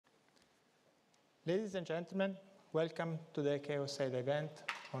Ladies and gentlemen, welcome to the ICAO side event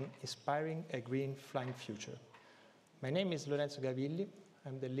on Inspiring a Green Flying Future. My name is Lorenzo Gavilli.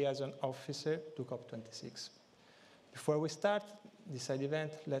 I'm the liaison officer to COP26. Before we start this side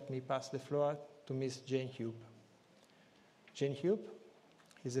event, let me pass the floor to Ms. Jane Hube. Jane Hube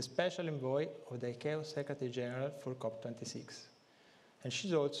is a special envoy of the ICAO Secretary General for COP26. And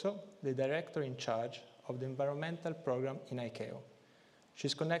she's also the director in charge of the environmental program in ICAO.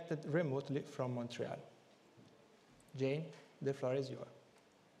 She's connected remotely from Montreal. Jane, the floor is yours.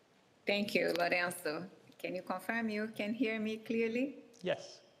 Thank you, Lorenzo. Can you confirm you can hear me clearly?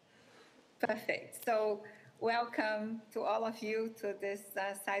 Yes. Perfect. So welcome to all of you to this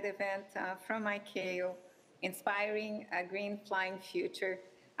side event from ICAO, Inspiring a Green Flying Future.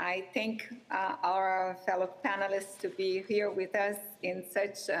 I thank our fellow panelists to be here with us in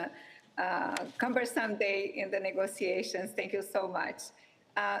such a cumbersome day in the negotiations. Thank you so much.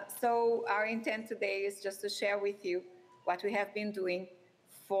 So our intent today is just to share with you what we have been doing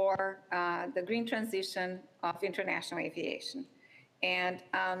for the green transition of international aviation. And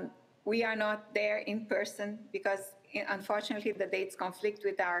we are not there in person because unfortunately the dates conflict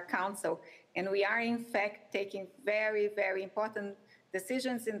with our council. And we are in fact taking very, very important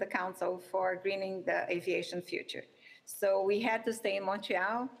decisions in the council for greening the aviation future. So we had to stay in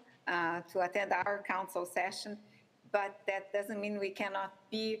Montreal to attend our council session, but that doesn't mean we cannot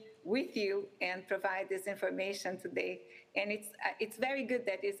be with you and provide this information today. And it's very good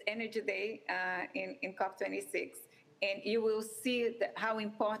that it's Energy Day in COP26, and you will see how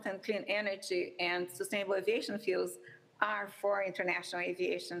important clean energy and sustainable aviation fuels are for international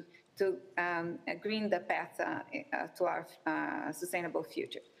aviation to green the path to our sustainable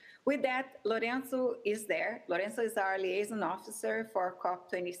future. With that, Lorenzo is there. Lorenzo is our liaison officer for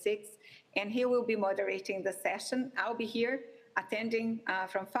COP26, and he will be moderating the session. I'll be here attending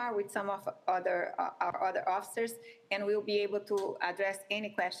from far with some of our other officers, and we'll be able to address any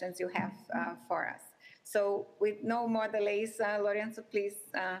questions you have for us. So with no more delays, Lorenzo, please,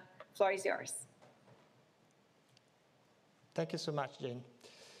 floor is yours. Thank you so much, Jane.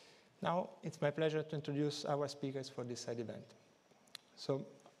 Now, it's my pleasure to introduce our speakers for this side event. So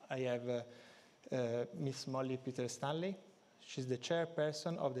I have Ms. Molly Peter-Stanley. She's the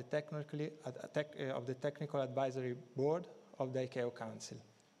chairperson of the Technical Advisory Board of the ICAO Council,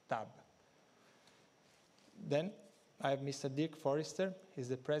 TAB. Then I have Mr. Dirk Forrester. He's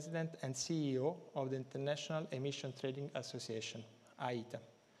the president and CEO of the International Emission Trading Association, IATA.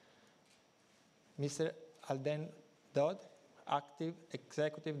 Mr. Alden Dodd, active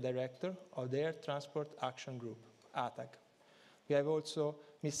executive director of the Air Transport Action Group, ATAG. We have also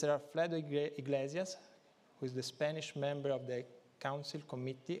Mr. Alfredo Iglesias, who is the Spanish member of the Council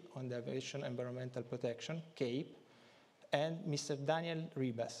Committee on the Aviation Environmental Protection, CAPE, and Mr. Daniel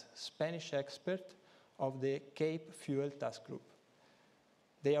Ribas, Spanish expert of the CAPE Fuel Task Group.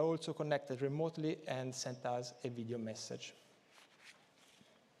 They are also connected remotely and sent us a video message.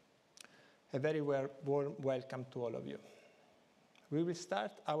 A very warm welcome to all of you. We will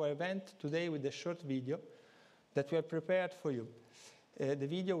start our event today with a short video that we have prepared for you. The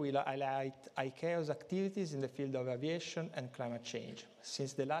video will highlight ICAO's activities in the field of aviation and climate change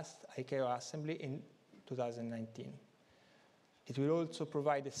since the last ICAO Assembly in 2019. It will also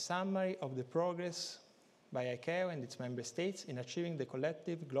provide a summary of the progress by ICAO and its member states in achieving the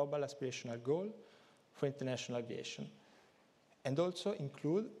collective global aspirational goal for international aviation, and also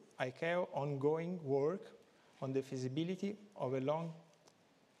include ICAO ongoing work on the feasibility of a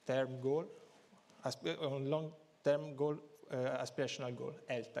long-term goal, aspirational goal,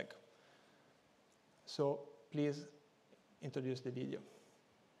 LTAG. So please introduce the video.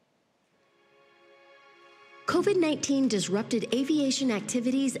 COVID-19 disrupted aviation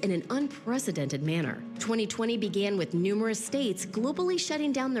activities in an unprecedented manner. 2020 began with numerous states globally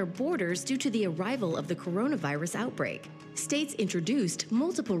shutting down their borders due to the arrival of the coronavirus outbreak. States introduced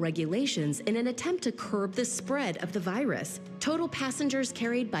multiple regulations in an attempt to curb the spread of the virus. Total passengers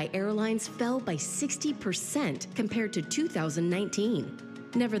carried by airlines fell by 60% compared to 2019.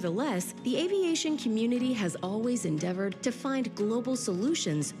 Nevertheless, the aviation community has always endeavored to find global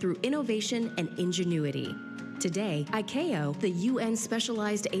solutions through innovation and ingenuity. Today, ICAO, the UN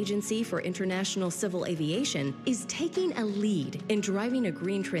Specialized Agency for International Civil Aviation, is taking a lead in driving a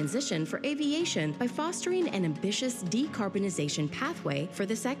green transition for aviation by fostering an ambitious decarbonization pathway for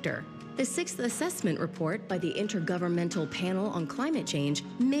the sector. The sixth assessment report by the Intergovernmental Panel on Climate Change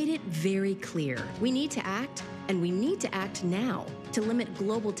made it very clear. We need to act, and we need to act now to limit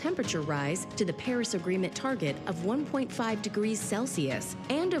global temperature rise to the Paris Agreement target of 1.5 degrees Celsius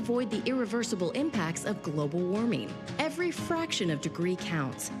and avoid the irreversible impacts of global warming. every fraction of degree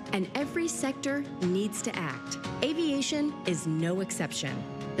counts, and every sector needs to act. Aviation is no exception.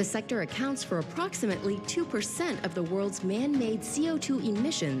 The sector accounts for approximately 2% of the world's man-made CO2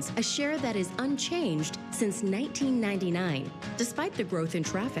 emissions, a share that is unchanged since 1999, despite the growth in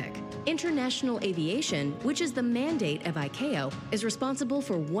traffic. International aviation, which is the mandate of ICAO, is responsible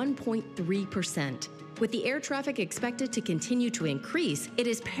for 1.3%. With the air traffic expected to continue to increase, it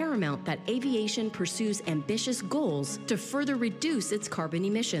is paramount that aviation pursues ambitious goals to further reduce its carbon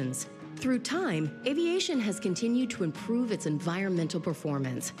emissions. Through time, aviation has continued to improve its environmental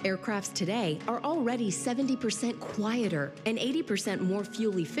performance. Aircrafts today are already 70% quieter and 80% more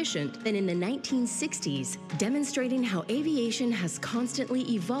fuel efficient than in the 1960s, demonstrating how aviation has constantly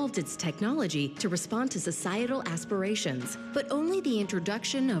evolved its technology to respond to societal aspirations. But only the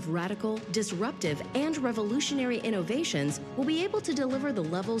introduction of radical, disruptive, and revolutionary innovations will be able to deliver the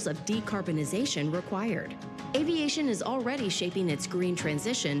levels of decarbonization required. Aviation is already shaping its green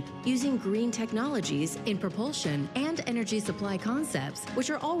transition using green technologies in propulsion and energy supply concepts, which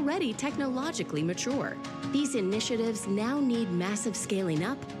are already technologically mature. These initiatives now need massive scaling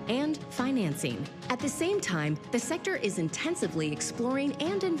up and financing. At the same time, the sector is intensively exploring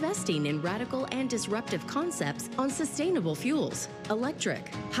and investing in radical and disruptive concepts on sustainable fuels,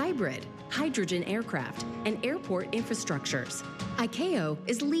 electric, hybrid, hydrogen aircraft, and airport infrastructures. ICAO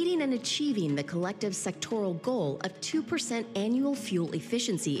is leading and achieving the collective sectoral goal of 2% annual fuel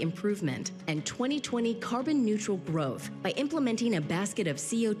efficiency improvement and 2020 carbon neutral growth by implementing a basket of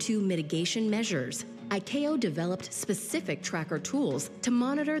CO2 mitigation measures. ICAO developed specific tracker tools to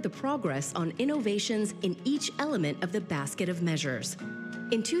monitor the progress on innovations in each element of the basket of measures.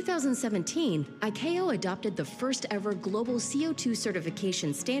 In 2017, ICAO adopted the first ever global CO2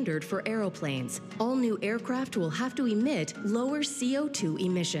 certification standard for aeroplanes. All new aircraft will have to emit lower CO2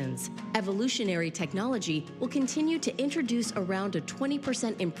 emissions. Evolutionary technology will continue to introduce around a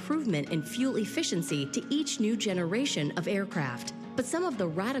 20% improvement in fuel efficiency to each new generation of aircraft. But some of the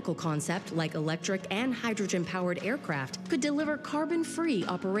radical concepts, like electric and hydrogen-powered aircraft, could deliver carbon-free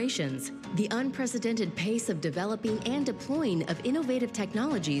operations. The unprecedented pace of developing and deploying of innovative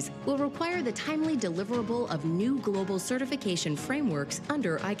technologies will require the timely deliverable of new global certification frameworks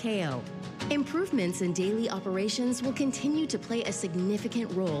under ICAO. Improvements in daily operations will continue to play a significant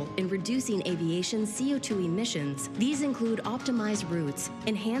role in reducing aviation CO2 emissions. These include optimized routes,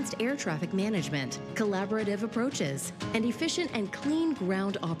 enhanced air traffic management, collaborative approaches, and efficient and clean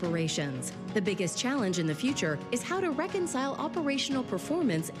ground operations. The biggest challenge in the future is how to reconcile operational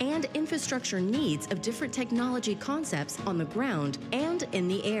performance and infrastructure needs of different technology concepts on the ground and in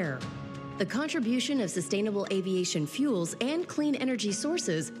the air. The contribution of sustainable aviation fuels and clean energy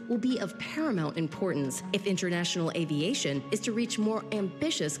sources will be of paramount importance if international aviation is to reach more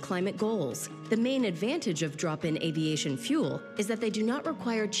ambitious climate goals. The main advantage of drop-in aviation fuel is that they do not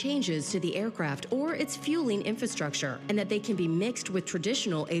require changes to the aircraft or its fueling infrastructure, and that they can be mixed with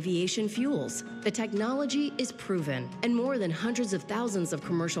traditional aviation fuels. The technology is proven, and more than hundreds of thousands of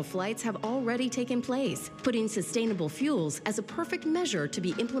commercial flights have already taken place, putting sustainable fuels as a perfect measure to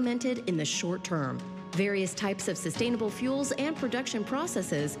be implemented in the short term. Various types of sustainable fuels and production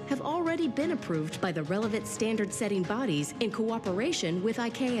processes have already been approved by the relevant standard-setting bodies in cooperation with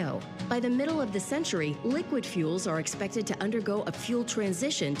ICAO. By the middle of the century, liquid fuels are expected to undergo a fuel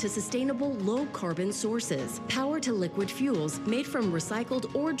transition to sustainable low-carbon sources. Power-to-liquid fuels made from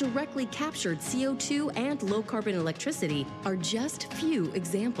recycled or directly captured CO2 and low-carbon electricity are just few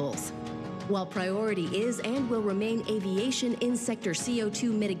examples. While priority is and will remain aviation in-sector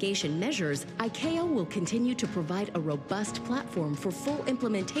CO2 mitigation measures, ICAO will continue to provide a robust platform for full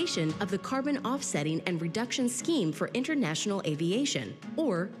implementation of the Carbon Offsetting and Reduction Scheme for International Aviation,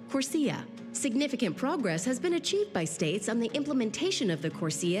 or CORSIA. Significant progress has been achieved by states on the implementation of the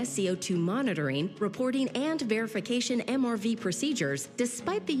CORSIA CO2 monitoring, reporting, and verification MRV procedures,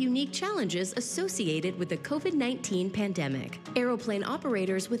 despite the unique challenges associated with the COVID-19 pandemic. Aeroplane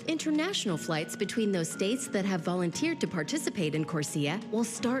operators with international flights between those states that have volunteered to participate in CORSIA will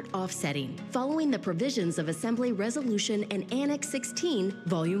start offsetting, following the provisions of Assembly Resolution and Annex 16,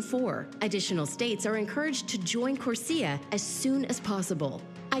 Volume 4. Additional states are encouraged to join CORSIA as soon as possible.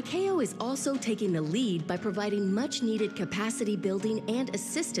 ICAO is also taking the lead by providing much-needed capacity building and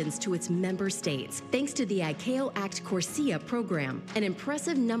assistance to its member states, thanks to the ICAO Act CORSIA program. An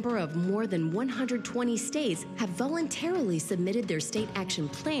impressive number of more than 120 states have voluntarily submitted their state action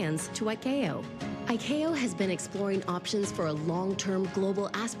plans to ICAO. ICAO has been exploring options for a long-term global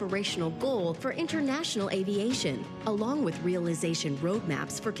aspirational goal for international aviation, along with realization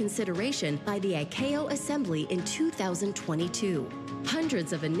roadmaps for consideration by the ICAO Assembly in 2022.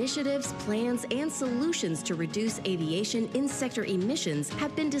 Hundreds of initiatives, plans, and solutions to reduce aviation in-sector emissions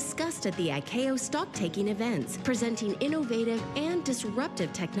have been discussed at the ICAO stock-taking events, presenting innovative and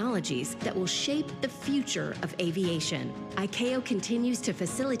disruptive technologies that will shape the future of aviation. ICAO continues to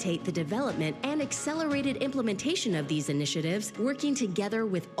facilitate the development and accelerated implementation of these initiatives, working together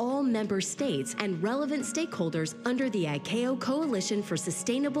with all member states and relevant stakeholders under the ICAO Coalition for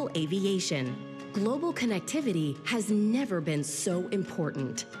Sustainable Aviation. Global connectivity has never been so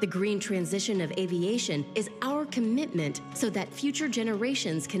important. The green transition of aviation is our commitment so that future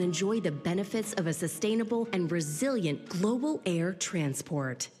generations can enjoy the benefits of a sustainable and resilient global air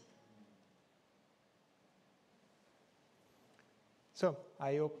transport. So,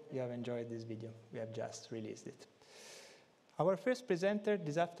 I hope you have enjoyed this video. We have just released it. Our first presenter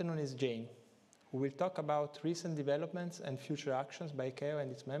this afternoon is Jane, who will talk about recent developments and future actions by ICAO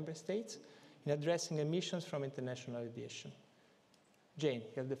and its member states in addressing emissions from international aviation. Jane,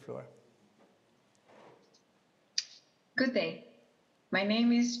 you have the floor. Good day. My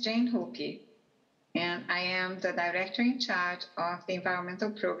name is Jane Hoopie, and I am the director in charge of the environmental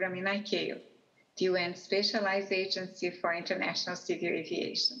program in ICAO, the UN Specialized Agency for International Civil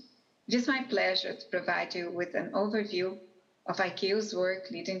Aviation. It is my pleasure to provide you with an overview of ICAO's work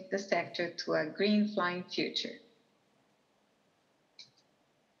leading the sector to a green flying future.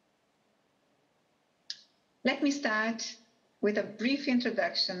 Let me start with a brief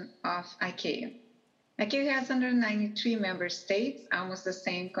introduction of ICAO. ICAO has 193 member states, almost the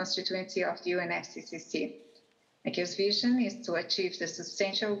same constituency of the UNFCCC. ICAO's vision is to achieve the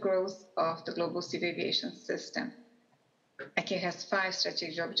substantial growth of the global civil aviation system. ICAO has 5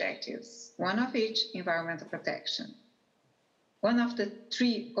 strategic objectives, one of each environmental protection. One of the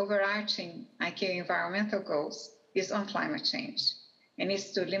 3 overarching ICAO environmental goals is on climate change, and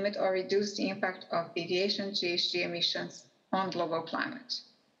is to limit or reduce the impact of aviation GHG emissions on global climate.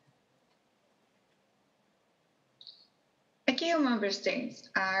 ICAO member states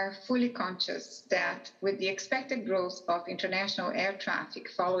are fully conscious that with the expected growth of international air traffic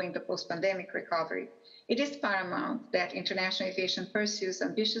following the post-pandemic recovery, it is paramount that international aviation pursues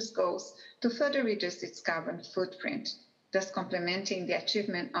ambitious goals to further reduce its carbon footprint, thus complementing the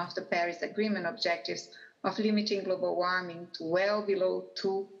achievement of the Paris Agreement objectives of limiting global warming to well below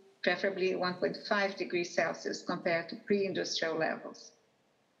 2, preferably 1.5 degrees Celsius compared to pre-industrial levels.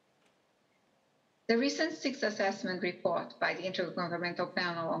 The recent 6th assessment report by the Intergovernmental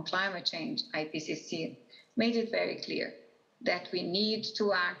Panel on Climate Change, IPCC, made it very clear that we need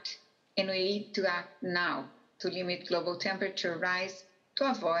to act, and we need to act now to limit global temperature rise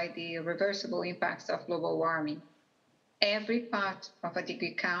to avoid the irreversible impacts of global warming. Every part of a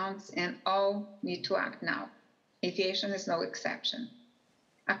degree counts, and all need to act now. Aviation is no exception.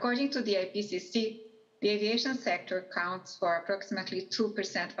 According to the IPCC, the aviation sector counts for approximately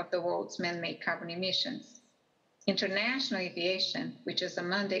 2% of the world's man-made carbon emissions. International aviation, which is a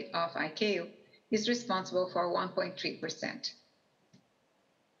mandate of ICAO, is responsible for 1.3%.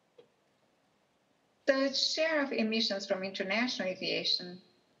 The share of emissions from international aviation,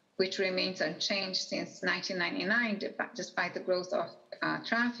 which remains unchanged since 1999, despite the growth of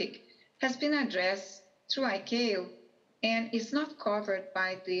traffic, has been addressed through ICAO and is not covered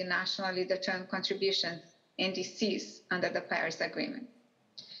by the nationally determined contributions, NDCs, under the Paris Agreement.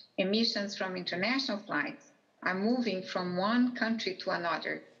 Emissions from international flights are moving from one country to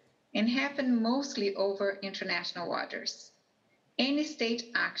another and happen mostly over international waters. Any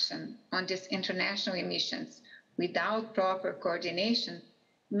state action on these international emissions without proper coordination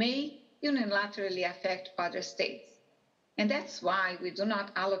may unilaterally affect other states. And that's why we do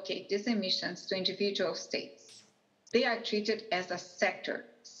not allocate these emissions to individual states. They are treated as a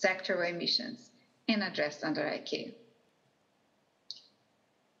sectoral emissions, and addressed under ICAO.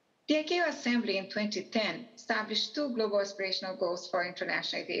 The ICAO Assembly in 2010 established 2 global aspirational goals for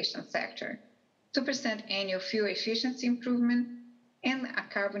international aviation sector: 2% annual fuel efficiency improvement and a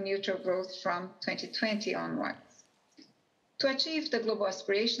carbon neutral growth from 2020 onwards. To achieve the global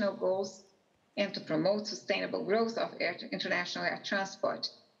aspirational goals and to promote sustainable growth of international air transport,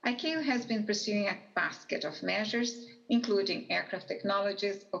 ICAO has been pursuing a basket of measures, including aircraft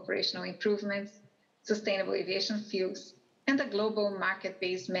technologies, operational improvements, sustainable aviation fuels, and the global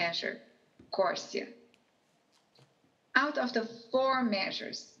market-based measure, CORSIA. Out of the 4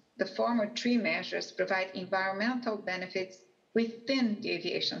 measures, the former 3 measures provide environmental benefits within the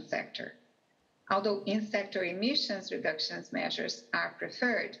aviation sector. Although in-sector emissions reductions measures are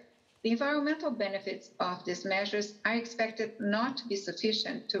preferred, the environmental benefits of these measures are expected not to be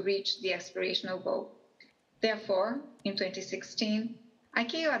sufficient to reach the aspirational goal. Therefore, in 2016,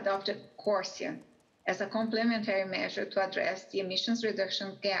 ICAO adopted CORSIA, as a complementary measure to address the emissions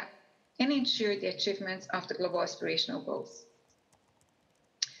reduction gap and ensure the achievements of the global aspirational goals.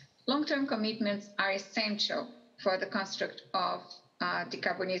 Long-term commitments are essential for the construct of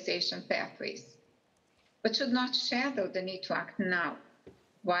decarbonization pathways, but should not shadow the need to act now.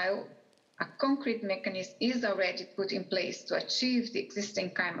 While a concrete mechanism is already put in place to achieve the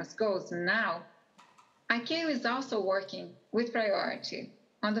existing climate goals now, ICAO is also working with priority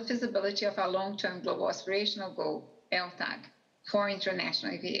on the feasibility of a long-term global aspirational goal, ATAG, for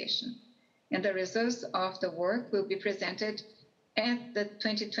international aviation. And the results of the work will be presented at the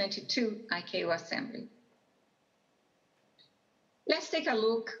 2022 ICAO Assembly. Let's take a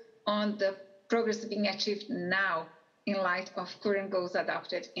look on the progress being achieved now in light of current goals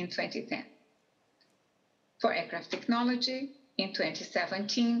adopted in 2010. For aircraft technology, in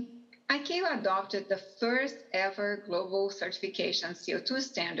 2017, ICAO adopted the first ever global certification CO2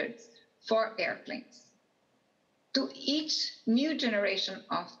 standards for airplanes. To each new generation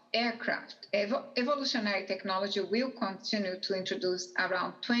of aircraft, evolutionary technology will continue to introduce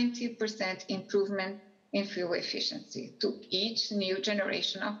around 20% improvement in fuel efficiency to each new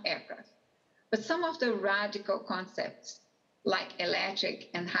generation of aircraft. But some of the radical concepts, like electric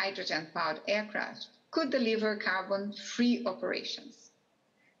and hydrogen-powered aircraft, could deliver carbon-free operations.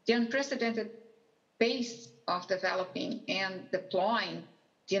 The unprecedented pace of developing and deploying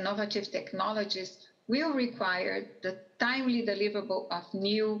the innovative technologies will require the timely deliverable of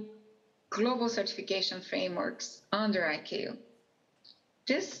new global certification frameworks under ICAO.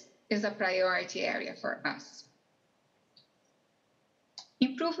 This is a priority area for us.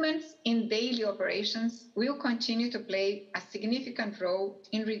 Improvements in daily operations will continue to play a significant role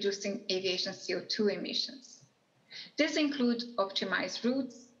in reducing aviation CO2 emissions. This includes optimized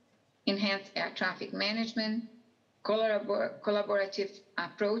routes, enhanced air traffic management, collaborative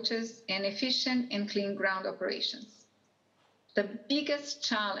approaches, and efficient and clean ground operations. The biggest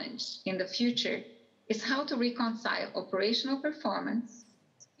challenge in the future is how to reconcile operational performance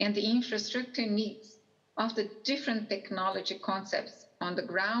and the infrastructure needs of the different technology concepts on the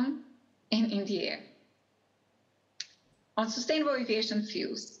ground and in the air. On sustainable aviation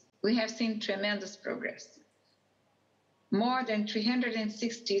fuels, we have seen tremendous progress. More than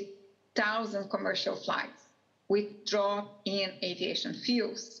 360,000 commercial flights with drop in aviation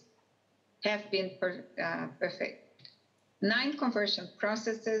fuels have been perfect. 9 conversion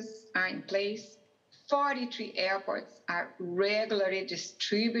processes are in place. 43 airports are regularly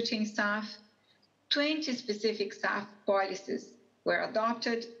distributing SAF. 20 specific SAF policies were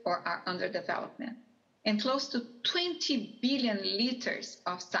adopted or are under development, and close to 20 billion liters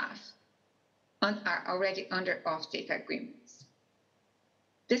of SAF are already under offtake agreements.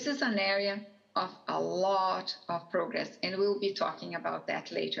 This is an area of a lot of progress, and we'll be talking about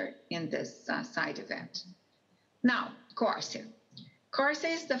that later in this side event. Now, CORSIA. CORSIA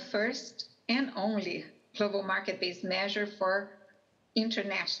is the first and only global market-based measure for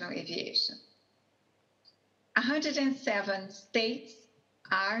international aviation. 107 states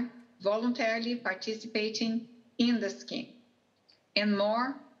are voluntarily participating in the scheme, and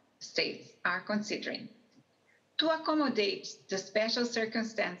more states are considering. To accommodate the special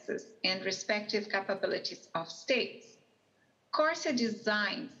circumstances and respective capabilities of states, CORSIA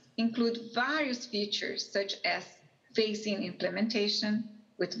designs include various features such as phase-in implementation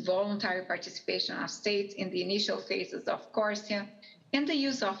with voluntary participation of states in the initial phases of CORSIA, and the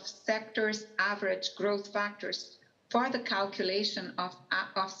use of sectors' average growth factors for the calculation of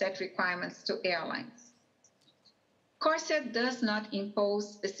offset requirements to airlines. CORSIA does not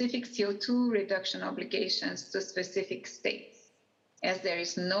impose specific CO2 reduction obligations to specific states, as there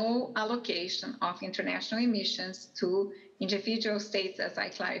is no allocation of international emissions to individual states, as I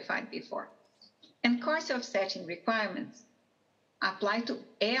clarified before. And CORSIA offsetting requirements apply to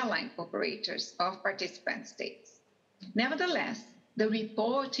airline operators of participant states. Nevertheless, the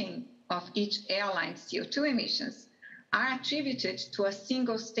reporting of each airline's CO2 emissions are attributed to a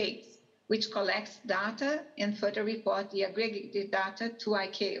single state, which collects data and further report the aggregated data to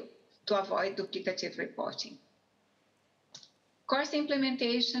ICAO to avoid duplicative reporting. CORSIA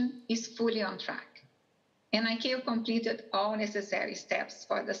implementation is fully on track, and ICAO completed all necessary steps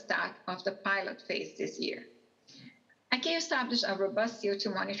for the start of the pilot phase this year. ICAO established a robust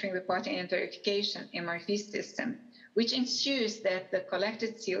CO2 monitoring, reporting, and verification MRV system, which ensures that the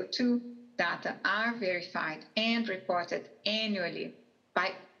collected CO2 data are verified and reported annually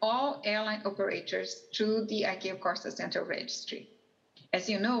by all airline operators through the ICAO CORSIA Central Registry. As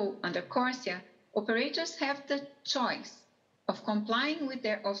you know, under CORSIA, operators have the choice of complying with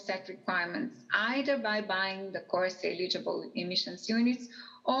their offset requirements either by buying the CORSIA eligible emissions units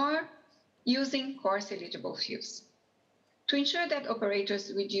or using CORSIA-eligible fuels. To ensure that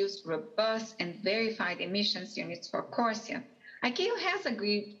operators would use robust and verified emissions units for CORSIA, ICAO has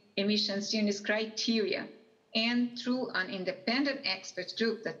agreed emissions units criteria, and through an independent experts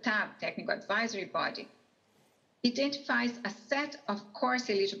group, the TAB, Technical Advisory Body, identifies a set of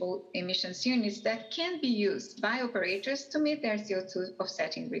CORSIA-eligible emissions units that can be used by operators to meet their CO2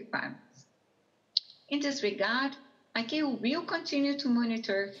 offsetting requirements. In this regard, ICAO will continue to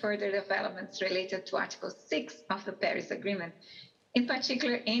monitor further developments related to Article 6 of the Paris Agreement, in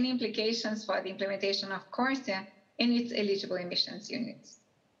particular any implications for the implementation of CORSIA and its eligible emissions units.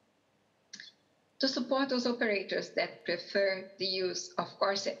 To support those operators that prefer the use of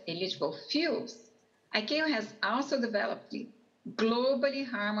CORSIA-eligible fuels, ICAO has also developed globally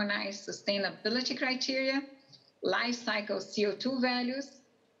harmonized sustainability criteria, life cycle CO2 values,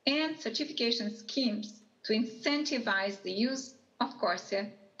 and certification schemes to incentivize the use of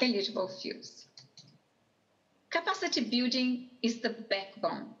CORSIA-eligible fuels. Capacity building is the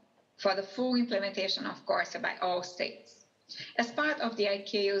backbone for the full implementation of CORSIA by all states. As part of the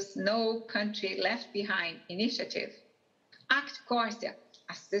ICAO's No Country Left Behind initiative, ACT CORSIA,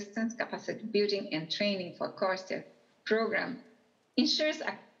 Assistance, Capacity Building and Training for CORSIA program, ensures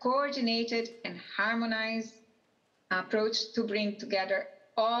a coordinated and harmonized approach to bring together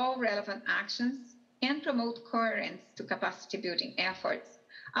all relevant actions and promote coherence to capacity building efforts,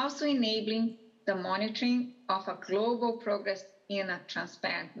 also enabling the monitoring of a global progress in a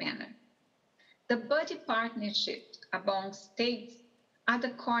transparent manner. The buddy partnerships among states are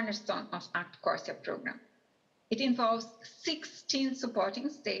the cornerstone of ACT CORSIA program. It involves 16 supporting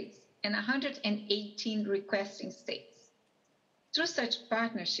states and 118 requesting states. Through such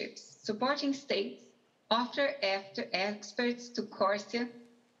partnerships, supporting states offer experts to CORSIA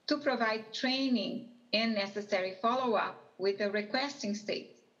to provide training and necessary follow-up with the requesting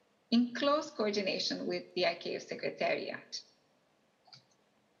states in close coordination with the ICAO Secretariat.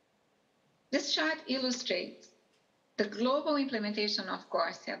 This chart illustrates the global implementation of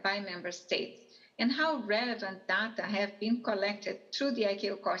CORSIA by member states and how relevant data have been collected through the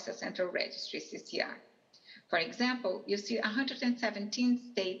ICAO CORSIA Central Registry, CCR. For example, you see 117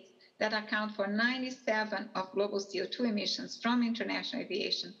 states that account for 97% of global CO2 emissions from international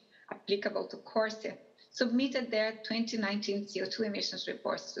aviation applicable to CORSIA submitted their 2019 CO2 emissions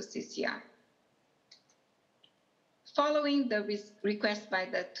reports to CCR. Following the request by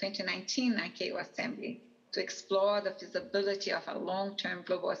the 2019 ICAO Assembly to explore the feasibility of a long-term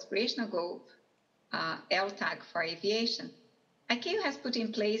global aspirational goal, LTAG for aviation, ICAO has put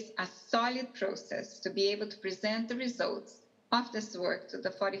in place a solid process to be able to present the results of this work to the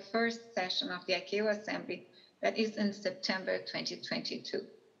 41st session of the ICAO Assembly that is in September 2022.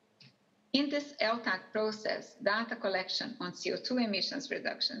 In this LTAG process, data collection on CO2 emissions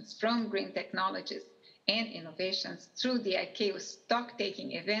reductions from green technologies and innovations through the ICAO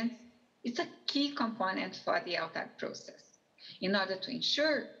stock-taking events is a key component for the LTAG process. In order to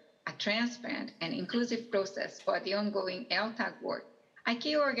ensure a transparent and inclusive process for the ongoing LTAG work,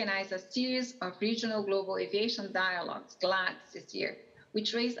 ICAO organized a series of regional global aviation dialogues, GLADs, this year,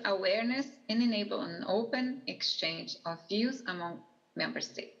 which raise awareness and enable an open exchange of views among member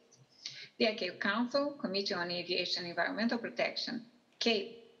states. The ICAO Council, Committee on Aviation Environmental Protection,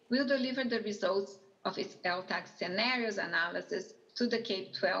 CAPE, will deliver the results of its LTAG scenarios analysis to the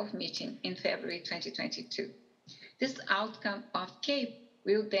CAPE 12 meeting in February 2022. This outcome of CAPE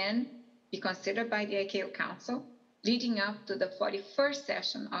will then be considered by the ICAO Council, leading up to the 41st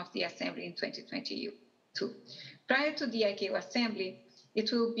session of the Assembly in 2022. Prior to the ICAO Assembly,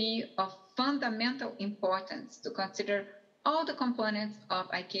 it will be of fundamental importance to consider all the components of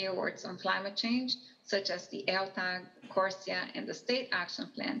ICAO works on climate change, such as the LTAG, CORSIA, and the state action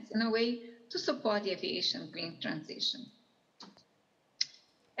plans, in a way to support the aviation green transition.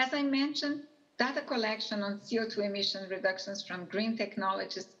 As I mentioned, data collection on CO2 emission reductions from green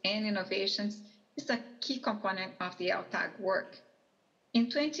technologies and innovations is a key component of the LTAG work. In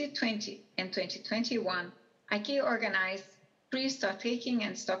 2020 and 2021, ICAO organized pre-stock-taking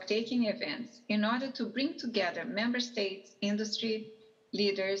and stock-taking events in order to bring together member states, industry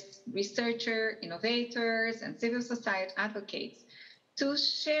leaders, researchers, innovators, and civil society advocates to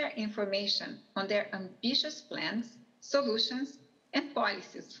share information on their ambitious plans, solutions, and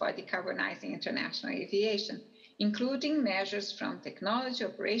policies for decarbonizing international aviation, including measures from technology,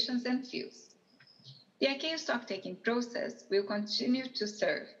 operations, and fuels. The ICAO stock-taking process will continue to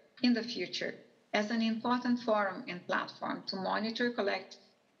serve in the future as an important forum and platform to monitor, collect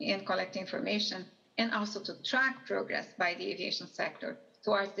information, and also to track progress by the aviation sector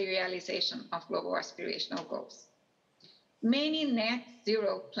towards the realization of global aspirational goals. Many net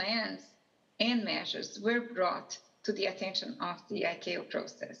zero plans and measures were brought to the attention of the ICAO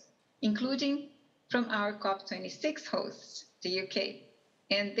process, including from our COP26 hosts, the UK,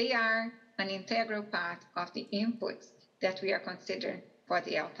 and they are an integral part of the inputs that we are considering for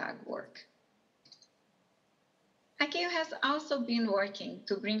the ATAG work. ICAO has also been working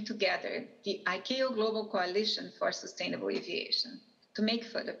to bring together the ICAO Global Coalition for Sustainable Aviation to make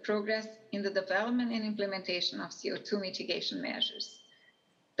further progress in the development and implementation of CO2 mitigation measures.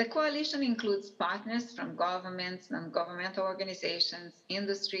 The coalition includes partners from governments, non-governmental organizations,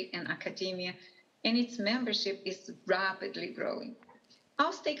 industry, and academia, and its membership is rapidly growing.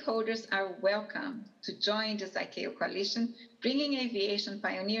 All stakeholders are welcome to join this ICAO coalition, bringing aviation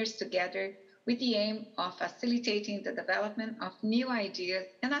pioneers together with the aim of facilitating the development of new ideas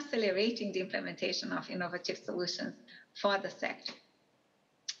and accelerating the implementation of innovative solutions for the sector.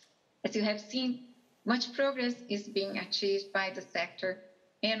 As you have seen, much progress is being achieved by the sector,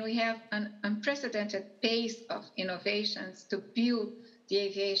 and we have an unprecedented pace of innovations to build the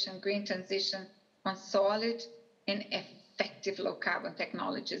aviation green transition on solid and effective low-carbon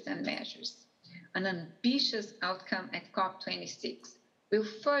technologies and measures. An ambitious outcome at COP26 will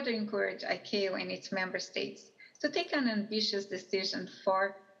further encourage ICAO and its member states to take an ambitious decision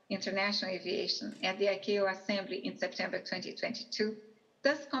for international aviation at the ICAO Assembly in September 2022,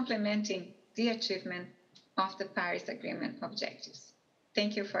 thus complementing the achievement of the Paris Agreement objectives.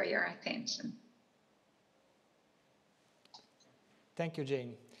 Thank you for your attention. Thank you,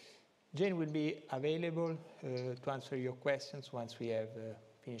 Jane. Jane will be available to answer your questions once we have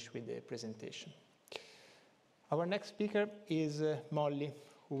finished with the presentation. Our next speaker is Molly,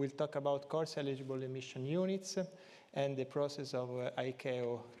 who will talk about course-eligible emission units and the process of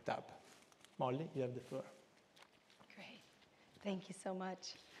ICAO TAB. Molly, you have the floor. Great. Thank you so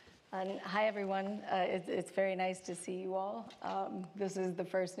much. And hi, everyone. It's very nice to see you all. This is the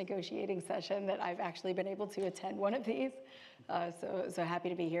first negotiating session that I've actually been able to attend one of these. So happy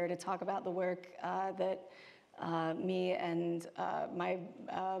to be here to talk about the work that me and my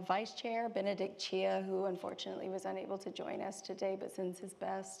vice chair, Benedict Chia, who unfortunately was unable to join us today but sends his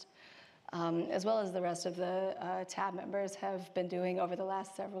best, as well as the rest of the TAB members have been doing over the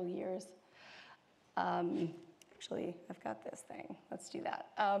last several years. Actually, I've got this thing. Let's do that.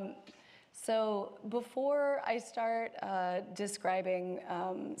 So before I start describing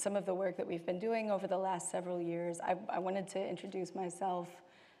some of the work that we've been doing over the last several years, I wanted to introduce myself.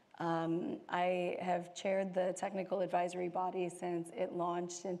 I have chaired the technical advisory body since it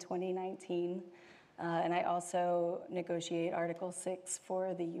launched in 2019, and I also negotiate Article 6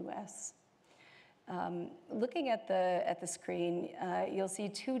 for the US. Looking at the screen, you'll see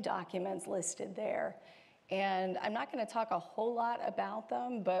two documents listed there. And I'm not going to talk a whole lot about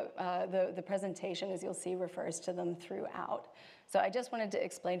them, but the presentation, as you'll see, refers to them throughout. So I just wanted to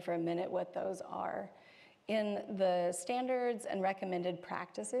explain for a minute what those are. In the standards and recommended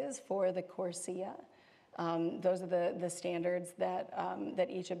practices for the CORSIA, those are the standards that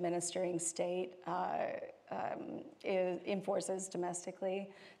each administering state enforces domestically.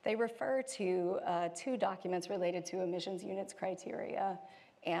 They refer to two documents related to emissions units criteria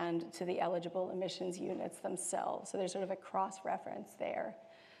and to the eligible emissions units themselves. So there's sort of a cross-reference there.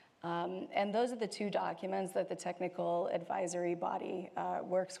 And those are the two documents that the technical advisory body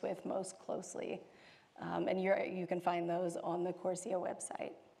works with most closely. And you can find those on the CORSIA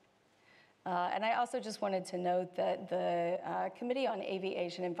website. And I also just wanted to note that the Committee on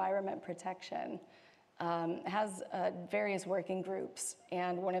Aviation Environment Protection has various working groups.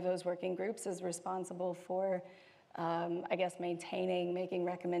 And one of those working groups is responsible for making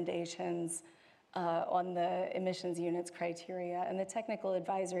recommendations on the emissions units criteria, and the technical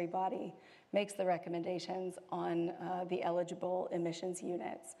advisory body makes the recommendations on the eligible emissions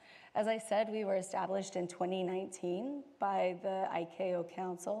units. As I said, we were established in 2019 by the ICAO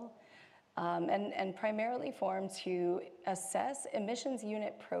Council, and primarily formed to assess emissions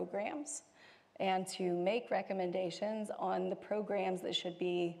unit programs and to make recommendations on the programs that should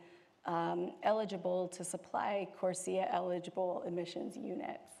be eligible to supply CORSIA-eligible emissions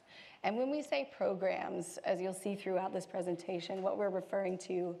units. And when we say programs, as you'll see throughout this presentation, what we're referring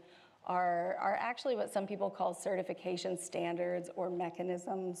to are actually what some people call certification standards or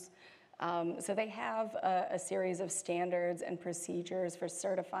mechanisms. So they have a series of standards and procedures for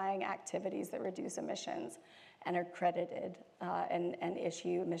certifying activities that reduce emissions and are credited and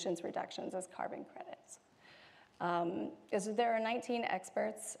issue emissions reductions as carbon credits. There are 19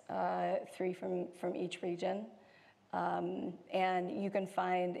 experts, 3 from each region, and you can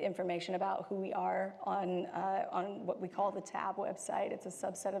find information about who we are on what we call the TAB website. It's a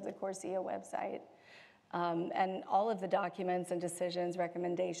subset of the CORSIA website. And all of the documents and decisions,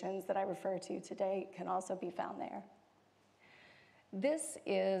 recommendations that I refer to today can also be found there. This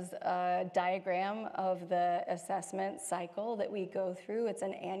is a diagram of the assessment cycle that we go through. It's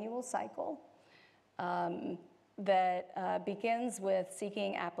an annual cycle that begins with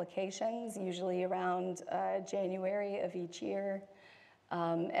seeking applications, usually around January of each year.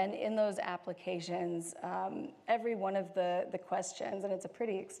 And in those applications, every one of the questions, and it's a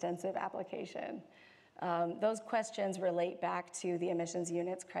pretty extensive application, those questions relate back to the emissions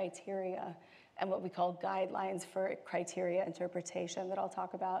units criteria and what we call guidelines for criteria interpretation that I'll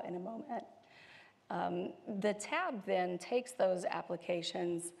talk about in a moment. The tab then takes those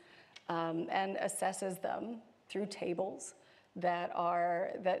applications and assesses them through tables that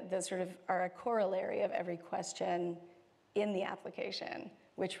sort of are a corollary of every question in the application,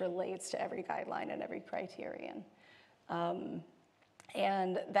 which relates to every guideline and every criterion.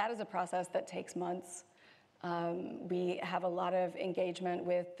 And that is a process that takes months. We have a lot of engagement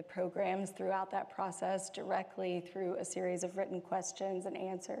with the programs throughout that process, directly through a series of written questions and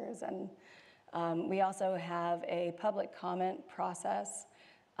answers. And we also have a public comment process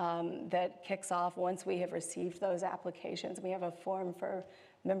that kicks off once we have received those applications. We have a form for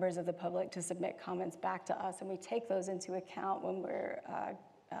members of the public to submit comments back to us, and we take those into account when we're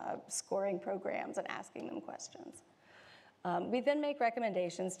scoring programs and asking them questions. We then make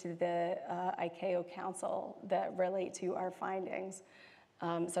recommendations to the ICAO Council that relate to our findings,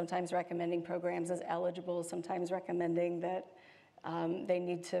 sometimes recommending programs as eligible, sometimes recommending that they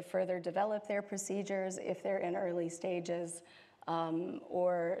need to further develop their procedures if they're in early stages,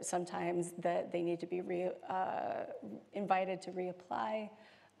 or sometimes that they need to be invited to reapply,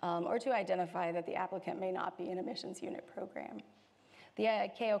 or to identify that the applicant may not be an emissions unit program. The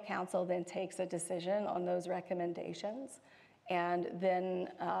ICAO Council then takes a decision on those recommendations, and then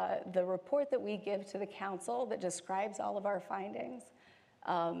the report that we give to the Council that describes all of our findings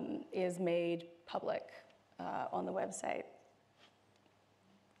is made public on the website.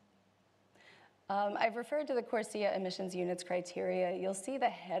 I've referred to the CORSIA emissions units criteria. You'll see the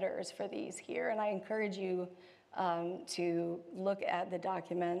headers for these here, and I encourage you to look at the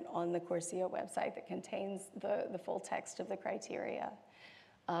document on the CORSIA website that contains the full text of the criteria.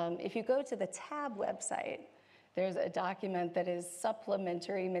 If you go to the TAB website, there's a document that is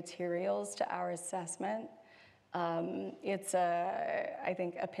supplementary materials to our assessment. It's, I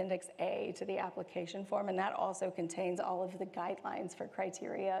think, Appendix A to the application form, and that also contains all of the guidelines for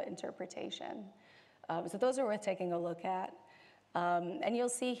criteria interpretation. So those are worth taking a look at. And you'll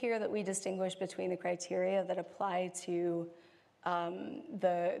see here that we distinguish between the criteria that apply to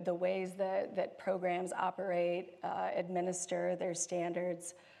the ways that programs operate, administer their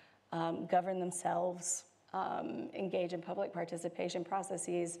standards, govern themselves, engage in public participation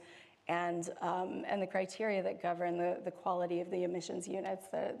processes, and the criteria that govern the quality of the emissions units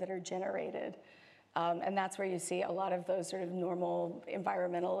that are generated. And that's where you see a lot of those sort of normal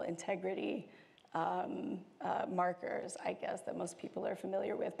environmental integrity markers, I guess, that most people are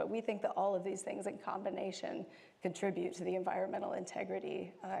familiar with. But we think that all of these things in combination contribute to the environmental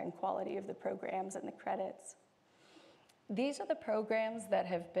integrity and quality of the programs and the credits. These are the programs that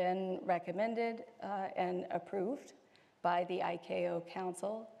have been recommended and approved by the ICAO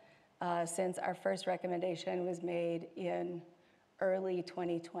Council since our first recommendation was made in early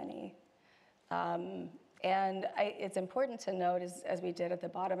 2020. And it's important to note, as we did at the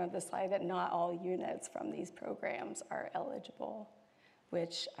bottom of the slide, that not all units from these programs are eligible,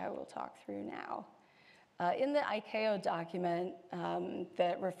 which I will talk through now. In the ICAO document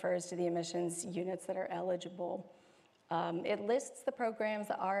that refers to the emissions units that are eligible, it lists the programs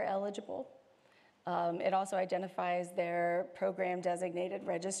that are eligible. It also identifies their program designated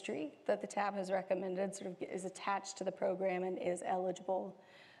registry that the TAB has recommended sort of is attached to the program and is eligible.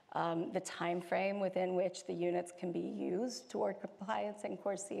 The time frame within which the units can be used toward compliance in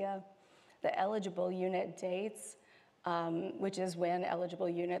CORSIA, the eligible unit dates, which is when eligible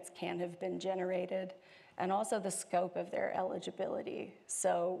units can have been generated, and also the scope of their eligibility.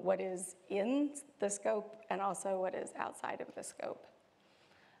 So what is in the scope and also what is outside of the scope.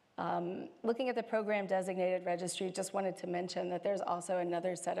 Looking at the program designated registry, just wanted to mention that there's also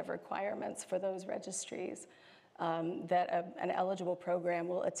another set of requirements for those registries that an eligible program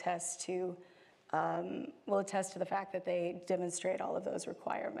will attest to the fact that they demonstrate all of those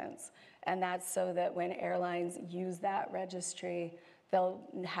requirements. And that's so that when airlines use that registry, they'll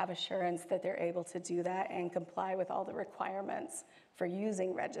have assurance that they're able to do that and comply with all the requirements for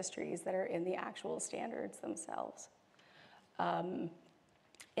using registries that are in the actual standards themselves.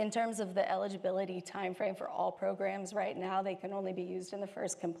 In terms of the eligibility timeframe for all programs right now, they can only be used in the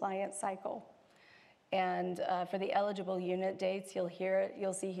first compliance cycle. And for the eligible unit dates, you'll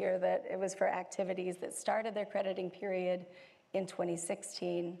see here that it was for activities that started their crediting period in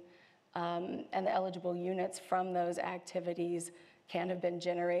 2016, and the eligible units from those activities can have been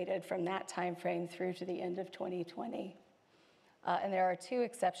generated from that time frame through to the end of 2020. And there are two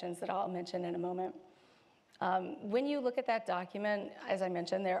exceptions that I'll mention in a moment. When you look at that document, as I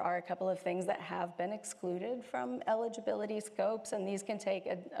mentioned, there are a couple of things that have been excluded from eligibility scopes, and these can take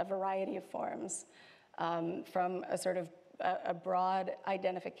a variety of forms, from a sort of a broad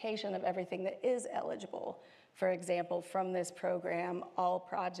identification of everything that is eligible. For example, from this program, all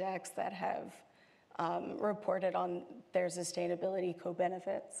projects that have reported on their sustainability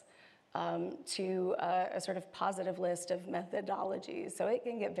co-benefits, to a sort of positive list of methodologies. So it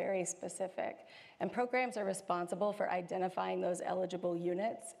can get very specific. And programs are responsible for identifying those eligible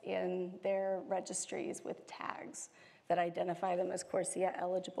units in their registries with tags that identify them as CORSIA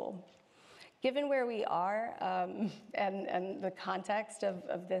eligible. Given where we are and the context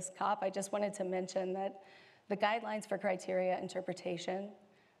of this COP, I just wanted to mention that the guidelines for criteria interpretation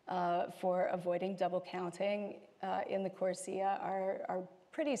for avoiding double counting in the CORSIA are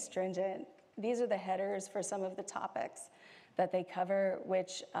pretty stringent. These are the headers for some of the topics that they cover,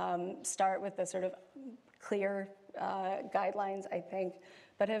 which start with the sort of clear guidelines, I think,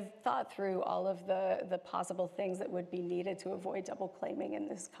 but have thought through all of the possible things that would be needed to avoid double claiming in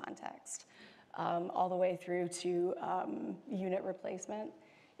this context, all the way through to unit replacement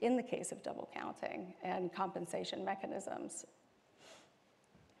in the case of double counting and compensation mechanisms.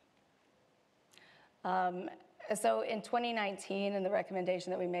 So in 2019, in the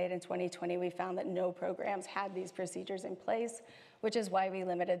recommendation that we made in 2020, we found that no programs had these procedures in place, which is why we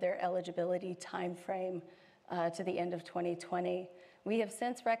limited their eligibility timeframe to the end of 2020. We have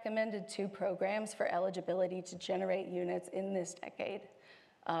since recommended 2 programs for eligibility to generate units in this decade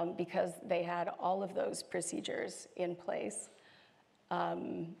because they had all of those procedures in place.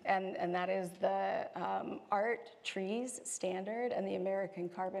 And that is the ART Trees Standard and the American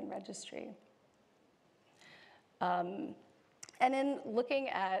Carbon Registry. And in looking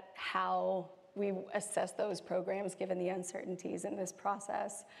at how we assess those programs, given the uncertainties in this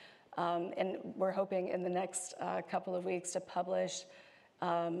process, and we're hoping in the next couple of weeks to publish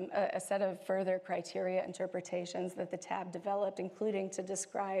a set of further criteria interpretations that the TAB developed, including to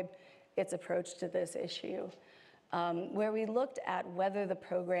describe its approach to this issue, where we looked at whether the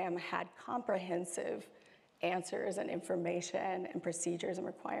program had comprehensive answers and information and procedures and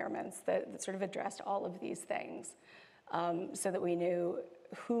requirements that sort of addressed all of these things, so that we knew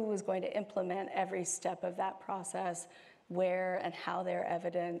who was going to implement every step of that process, where and how they're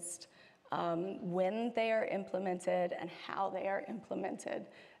evidenced, when they are implemented and how they are implemented.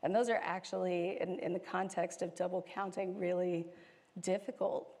 And those are actually, in the context of double counting, really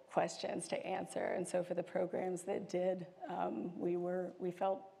difficult questions to answer. And so for the programs that did, we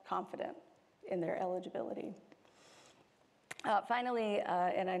felt confident in their eligibility. Finally,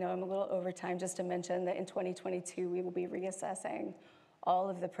 and I know I'm a little over time, just to mention that in 2022, we will be reassessing all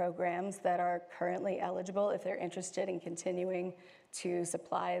of the programs that are currently eligible if they're interested in continuing to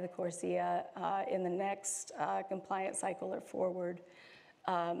supply the CORSIA in the next compliance cycle or forward.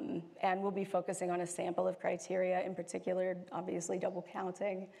 And we'll be focusing on a sample of criteria, in particular, obviously double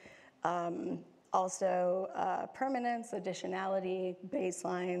counting, also permanence, additionality,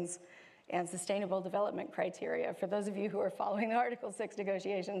 baselines, and sustainable development criteria. For those of you who are following the Article 6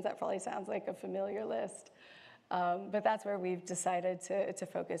 negotiations, that probably sounds like a familiar list. But that's where we've decided to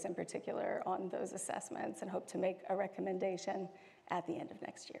focus in particular on those assessments and hope to make a recommendation at the end of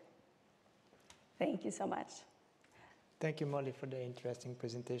next year. Thank you so much. Thank you, Molly, for the interesting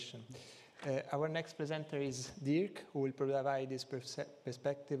presentation. Our next presenter is Dirk, who will provide his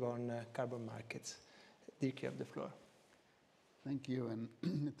perspective on carbon markets. Dirk, you have the floor. Thank you, and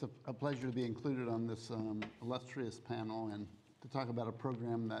it's a pleasure to be included on this illustrious panel and to talk about a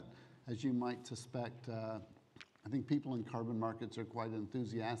program that, as you might suspect, I think people in carbon markets are quite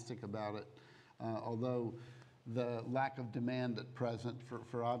enthusiastic about it, although the lack of demand at present,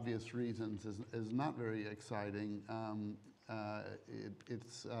 for obvious reasons, is not very exciting.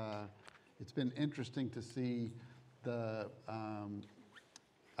 It's been interesting to see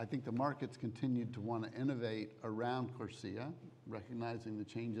I think the markets continued to want to innovate around CORSIA, recognizing the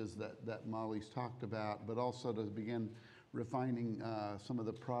changes that Molly's talked about, but also to begin refining some of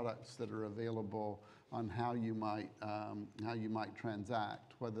the products that are available on how you might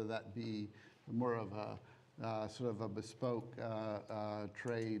transact, whether that be more of a sort of a bespoke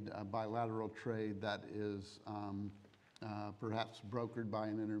trade, a bilateral trade that is perhaps brokered by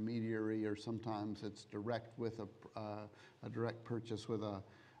an intermediary, or sometimes it's direct with a direct purchase with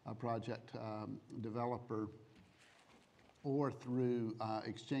a project developer, or through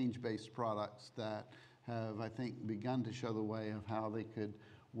exchange-based products that have, I think, begun to show the way of how they could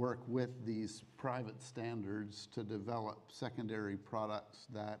work with these private standards to develop secondary products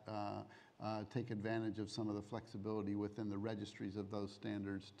that take advantage of some of the flexibility within the registries of those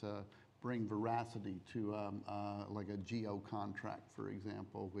standards to bring veracity to like a geo contract, for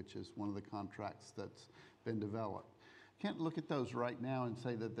example, which is one of the contracts that's been developed. Can't look at those right now and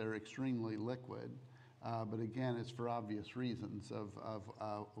say that they're extremely liquid, but again, it's for obvious reasons of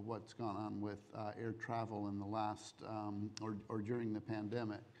what's gone on with air travel in the last, or during the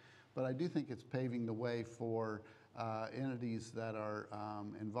pandemic. But I do think it's paving the way for entities that are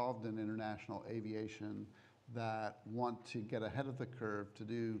involved in international aviation that want to get ahead of the curve to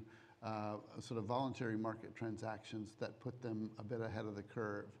do sort of voluntary market transactions that put them a bit ahead of the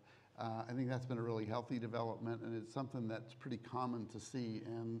curve. I think that's been a really healthy development, and it's something that's pretty common to see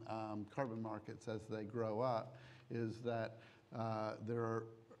in carbon markets as they grow up, is that there are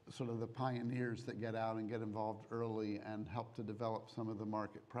sort of the pioneers that get out and get involved early and help to develop some of the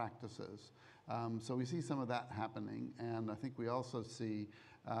market practices. So we see some of that happening, and I think we also see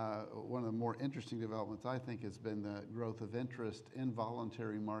one of the more interesting developments, I think, has been the growth of interest in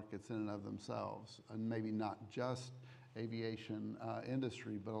voluntary markets in and of themselves, and maybe not just aviation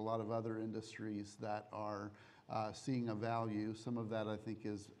industry, but a lot of other industries that are seeing a value. Some of that, I think,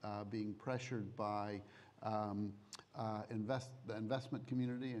 is being pressured by the investment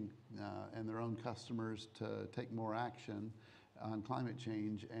community and their own customers to take more action on climate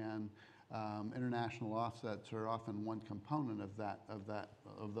change, and international offsets are often one component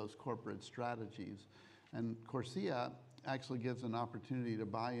of those corporate strategies. And CORSIA actually gives an opportunity to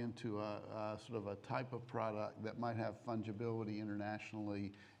buy into a sort of a type of product that might have fungibility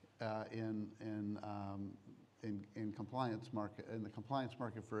internationally in compliance market, in the compliance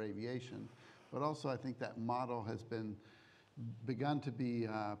market for aviation. But also, I think that model has begun to be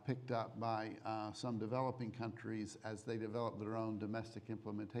picked up by some developing countries as they develop their own domestic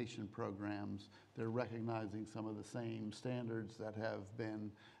implementation programs. They're recognizing some of the same standards that have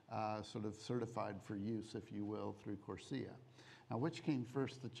been sort of certified for use, if you will, through CORSIA. Now, which came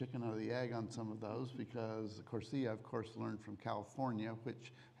first, the chicken or the egg on some of those? Because CORSIA, of course, learned from California,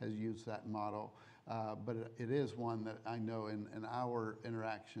 which has used that model. But it is one that I know in our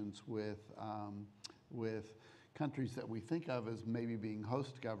interactions with countries that we think of as maybe being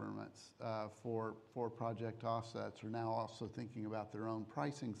host governments for project offsets are now also thinking about their own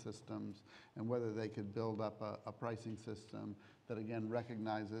pricing systems and whether they could build up a pricing system that, again,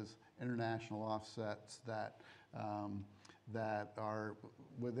 recognizes international offsets that are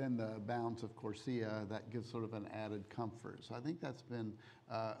within the bounds of CORSIA, that gives sort of an added comfort. So I think that's been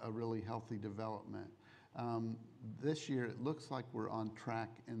a really healthy development. This year, it looks like we're on track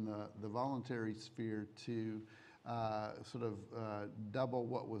in the voluntary sphere to sort of double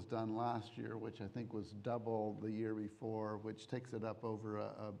what was done last year, which I think was double the year before, which takes it up over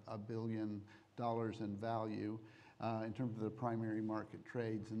 $1 billion in value in terms of the primary market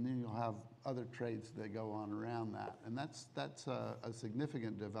trades. And then you'll have other trades that go on around that. And that's a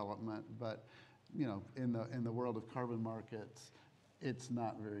significant development, but you know, in the world of carbon markets, it's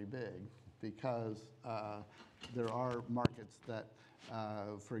not very big, because there are markets that,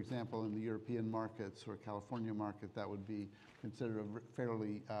 for example, in the European markets or California market, that would be considered a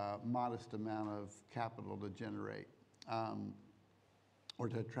fairly modest amount of capital to generate or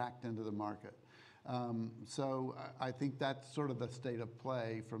to attract into the market. So I think that's sort of the state of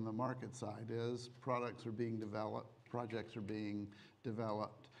play from the market side, is products are being developed, projects are being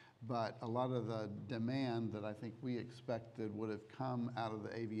developed, but a lot of the demand that I think we expected would have come out of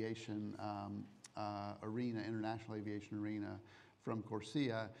the aviation arena, international aviation arena, from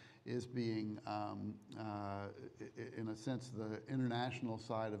CORSIA is being, in a sense, the international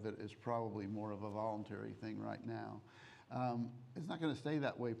side of it is probably more of a voluntary thing right now. It's not going to stay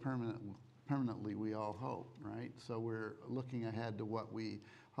that way permanently, we all hope, right? So we're looking ahead to what we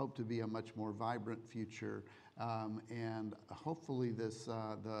hope to be a much more vibrant future, and hopefully this,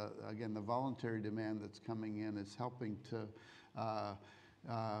 again, the voluntary demand that's coming in is helping to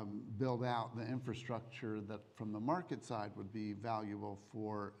build out the infrastructure that from the market side would be valuable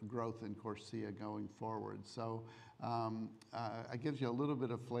for growth in CORSIA going forward. So it gives you a little bit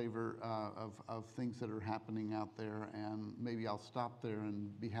of flavor of things that are happening out there, and maybe I'll stop there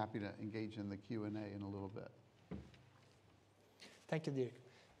and be happy to engage in the Q&A in a little bit. Thank you, Dirk.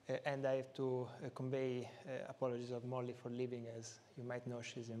 And I have to convey apologies of Molly for leaving. As you might know,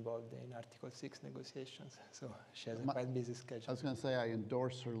 she's involved in Article 6 negotiations, so she has a quite busy schedule. I was going to say I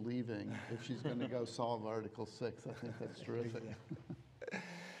endorse her leaving if she's going to go solve Article 6. I think that's terrific.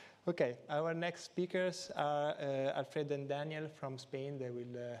 Okay, our next speakers are Alfred and Daniel from Spain. They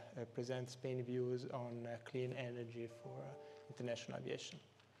will present Spain's views on clean energy for international aviation.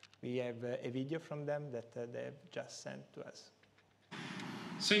 We have a video from them that they have just sent to us.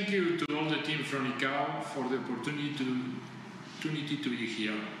 Thank you to all the team from ICAO for the opportunity to be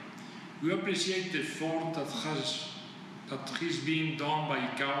here. We appreciate the effort that has been done by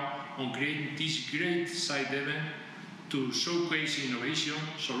ICAO on creating this great side event to showcase innovation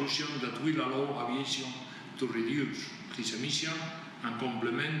solutions that will allow aviation to reduce its emissions and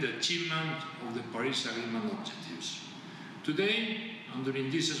complement the achievement of the Paris Agreement objectives. Today, and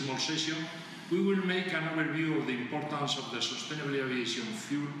during this small session, we will make an overview of the importance of the sustainable aviation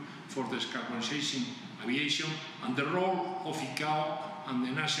fuel for decarbonization aviation and the role of ICAO and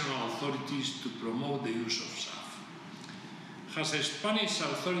the national authorities to promote the use of SAF. As a Spanish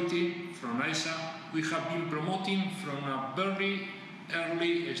authority from ICSA, we have been promoting from a very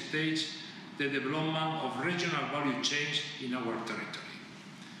early stage the development of regional value chains in our territory.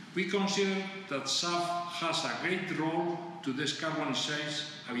 We consider that SAF has a great role to decarbonize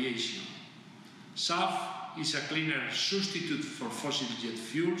aviation. SAF is a cleaner substitute for fossil jet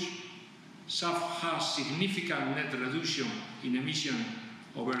fuels. SAF has significant net reduction in emission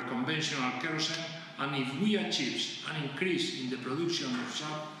over conventional kerosene, and if we achieve an increase in the production of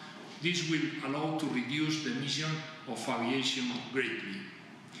SAF, this will allow to reduce the emission of aviation greatly.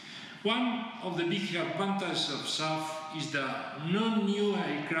 One of the big advantages of SAF is that no new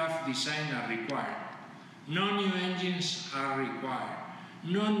aircraft design are required, no new engines are required,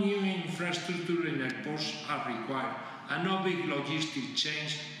 no new infrastructure in airports are required, and no big logistic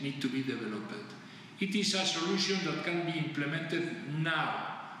chains need to be developed. It is a solution that can be implemented now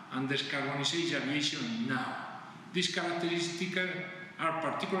and decarbonize aviation now. These characteristics are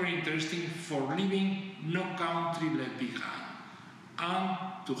particularly interesting for leaving no country left behind and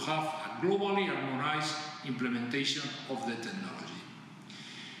to have a globally harmonized implementation of the technology.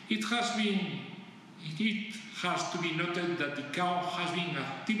 It has to be noted that ICAO has been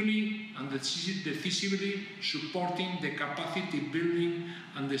actively and decisively supporting the capacity building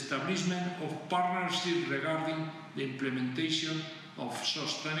and the establishment of partnerships regarding the implementation of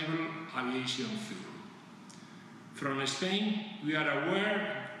sustainable aviation fuel. From Spain, we are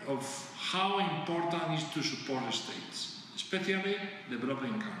aware of how important it is to support states, especially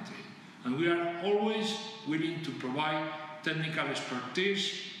developing countries, and we are always willing to provide technical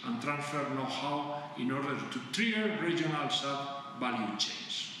expertise and transfer know-how in order to trigger regional SAF value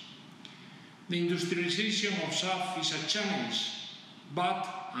chains. The industrialization of SAF is a challenge, but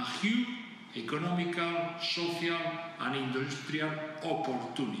a huge economical, social and industrial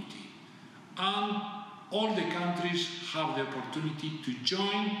opportunity. And all the countries have the opportunity to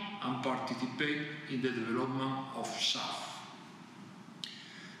join and participate in the development of SAF.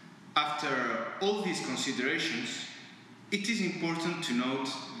 After all these considerations, it is important to note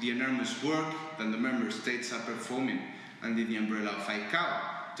the enormous work that the member states are performing under the umbrella of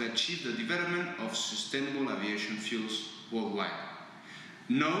ICAO to achieve the development of sustainable aviation fuels worldwide.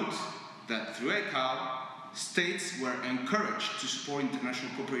 Note that through ICAO, states were encouraged to support international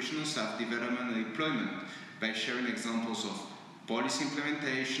cooperation on SAF development and deployment by sharing examples of policy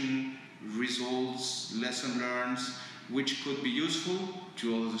implementation, results, lessons learned, which could be useful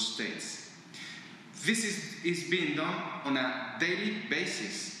to other states. This is being done on a daily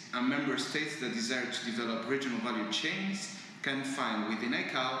basis, and member states that desire to develop regional value chains can find within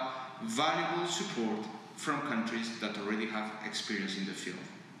ICAO valuable support from countries that already have experience in the field.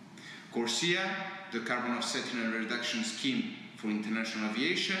 CORSIA, the carbon offsetting and reduction scheme for international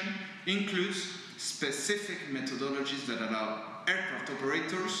aviation, includes specific methodologies that allow aircraft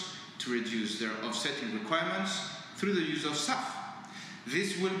operators to reduce their offsetting requirements through the use of SAF.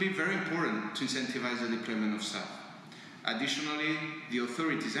 This will be very important to incentivize the deployment of SAF. Additionally, the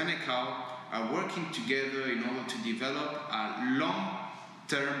authorities and ICAO are working together in order to develop a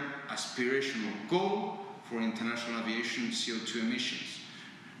long-term aspirational goal for international aviation CO2 emissions,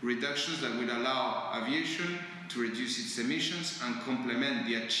 reductions that will allow aviation to reduce its emissions and complement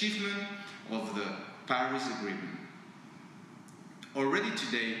the achievement of the Paris Agreement. Already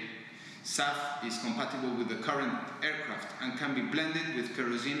today, SAF is compatible with the current aircraft and can be blended with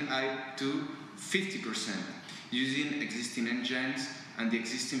kerosene up to 50% using existing engines and the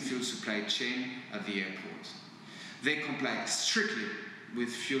existing fuel supply chain at the airport. They comply strictly with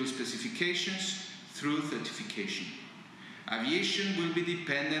fuel specifications through certification. Aviation will be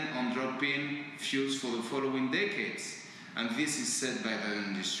dependent on drop-in fuels for the following decades, and this is set by the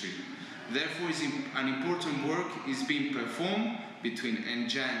industry. Therefore, an important work is being performed between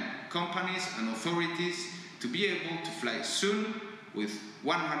engine companies and authorities to be able to fly soon with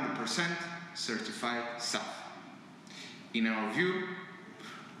 100% certified SAF. In our view,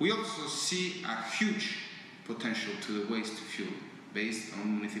 we also see a huge potential to the waste fuel based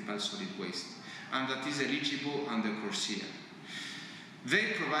on municipal solid waste, and that is eligible under CORSIA.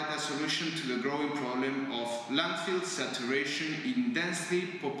 They provide a solution to the growing problem of landfill saturation in densely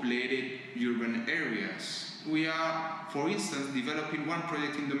populated urban areas. We are, for instance, developing one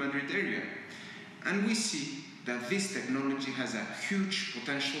project in the Madrid area, and we see that this technology has a huge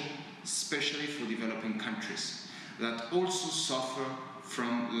potential, especially for developing countries that also suffer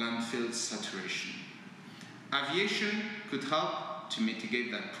from landfill saturation. Aviation could help to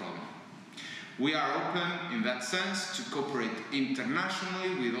mitigate that problem. We are open, in that sense, to cooperate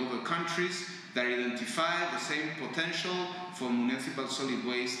internationally with other countries that identify the same potential for municipal solid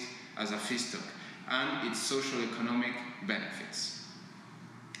waste as a feedstock and its socio-economic benefits.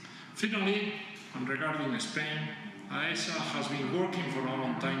 Finally, and regarding Spain, AESA has been working for a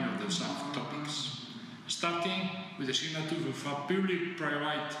long time on the SAF topics, starting with the signature of a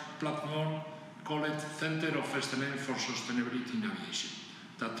public-private platform called Center of Excellence for Sustainability in Aviation,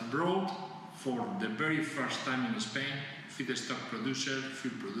 that brought for the very first time in Spain feedstock producers,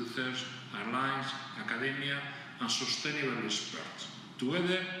 fuel producers, airlines, academia, and sustainable experts,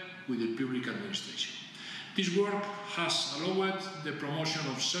 together with the public administration. This work has allowed the promotion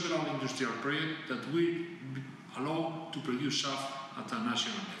of several industrial projects that will allow to produce SAF at a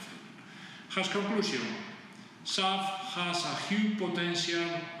national level. As conclusion, SAF has a huge potential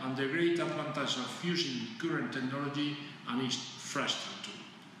and the great advantage of using current technology and infrastructure.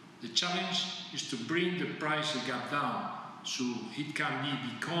 The challenge is to bring the price gap down so it can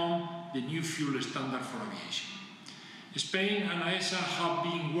become the new fuel standard for aviation. Spain and AESA have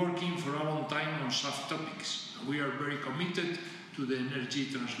been working for a long time on SAF topics, and we are very committed to the energy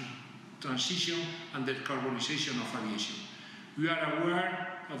transition and decarbonization of aviation. We are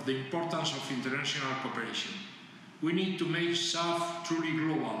aware of the importance of international cooperation. We need to make SAF truly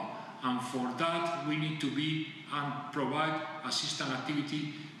global, and for that we need to be and provide assistance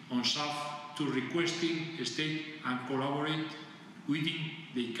activity on SAF to requesting state and collaborate within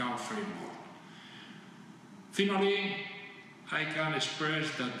the ICAO framework. Finally, I can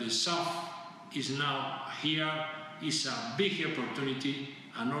express that the SAF is now here, is a big opportunity,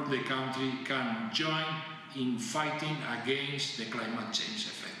 and all the country can join in fighting against the climate change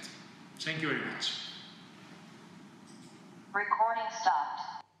effect. Thank you very much. Recording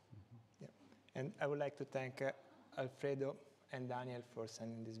stopped. Yeah. And I would like to thank Alfredo and Daniel for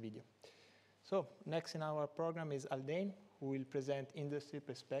sending this video. So next in our program is Aldain, who will present industry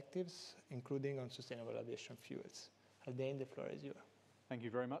perspectives, including on sustainable aviation fuels. Aldain, the floor is yours. Thank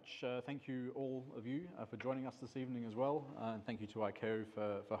you very much. Thank you all of you for joining us this evening as well. And thank you to ICAO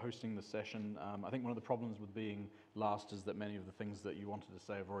for hosting this session. I think one of the problems with being last is that many of the things that you wanted to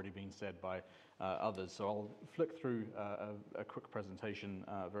say have already been said by others. So I'll flick through a quick presentation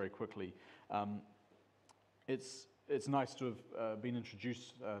very quickly. It's nice to have been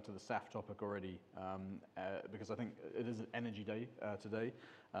introduced to the SAF topic already because I think it is an energy day today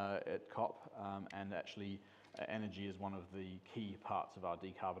at COP, and actually energy is one of the key parts of our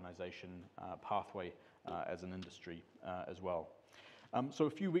decarbonisation pathway as an industry as well. So a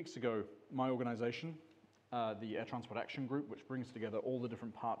few weeks ago, my organisation, the Air Transport Action Group, which brings together all the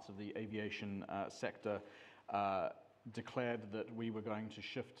different parts of the aviation sector, declared that we were going to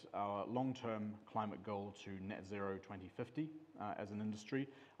shift our long-term climate goal to net zero 2050 as an industry.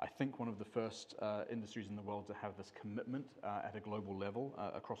 I think one of the first industries in the world to have this commitment at a global level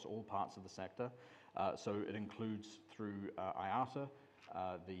across all parts of the sector. So it includes through IATA,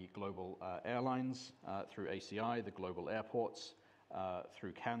 the global airlines, through ACI, the global airports,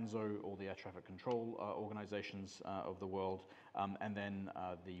 through CANSO, all the air traffic control organizations of the world, and then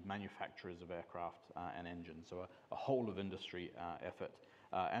the manufacturers of aircraft and engines. So a whole of industry effort.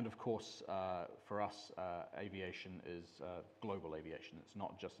 And of course, for us, aviation is global aviation. It's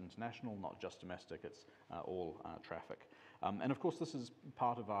not just international, not just domestic, it's all traffic. And of course, this is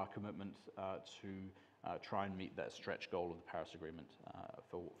part of our commitment to try and meet that stretch goal of the Paris Agreement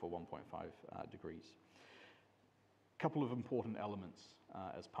for 1.5 degrees. Couple of important elements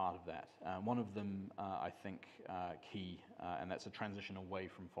as part of that. One of them, I think, key, and that's a transition away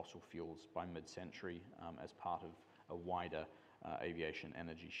from fossil fuels by mid-century as part of a wider aviation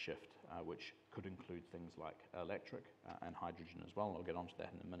energy shift, which could include things like electric and hydrogen as well. I'll get onto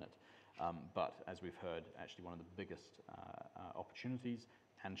that in a minute. But as we've heard, actually one of the biggest opportunities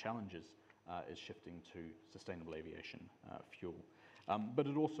and challenges is shifting to sustainable aviation fuel. But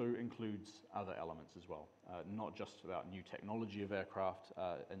it also includes other elements as well, not just about new technology of aircraft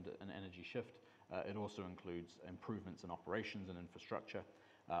and an energy shift, It also includes improvements in operations and infrastructure.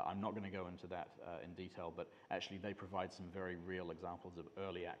 I'm not going to go into that in detail, but actually they provide some very real examples of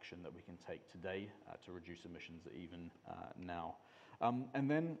early action that we can take today to reduce emissions even now. And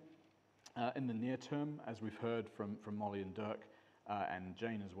then in the near term, as we've heard from Molly and Dirk, and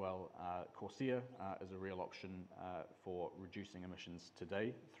Jane as well, CORSIA is a real option for reducing emissions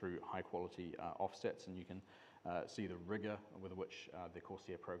today through high quality offsets, and you can see the rigor with which the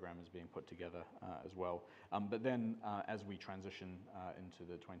CORSIA program is being put together as well. But then as we transition into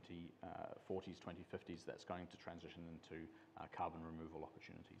the 2040s, 2050s, that's going to transition into carbon removal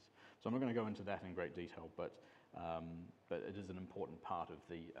opportunities. So I'm not going to go into that in great detail, but it is an important part of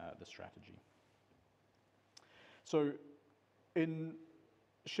the strategy. So in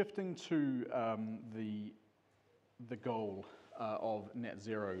shifting to the goal of net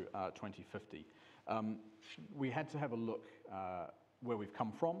zero 2050, we had to have a look where we've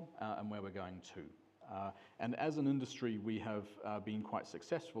come from and where we're going to. And as an industry, we have been quite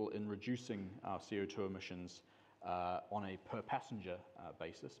successful in reducing our CO2 emissions on a per passenger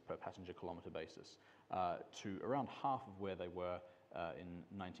basis, per passenger kilometer basis, to around half of where they were in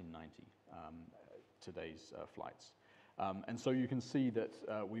 1990, today's flights. And so you can see that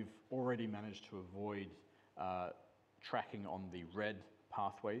we've already managed to avoid tracking on the red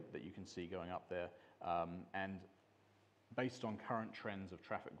pathway that you can see going up there. And based on current trends of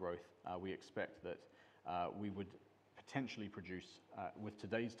traffic growth, we expect that we would potentially produce, with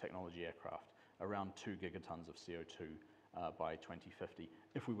today's technology aircraft, around 2 gigatons of CO2 by 2050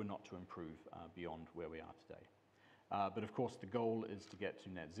 if we were not to improve beyond where we are today. But of course, the goal is to get to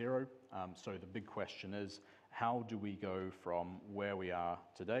net zero. So the big question is, how do we go from where we are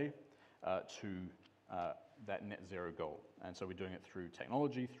today to that net zero goal? And so we're doing it through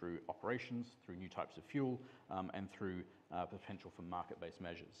technology, through operations, through new types of fuel, and through potential for market-based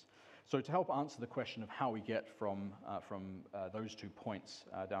measures. So to help answer the question of how we get from those 2 points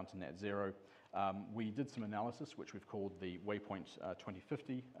down to net zero, we did some analysis, which we've called the Waypoint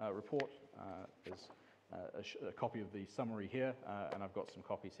 2050 report. There's a copy of the summary here, and I've got some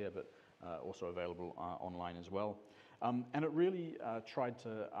copies here, but also available online as well. And it really tried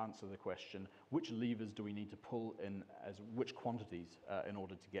to answer the question, which levers do we need to pull in as which quantities in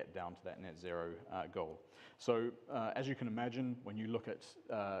order to get down to that net zero goal? So as you can imagine, when you look at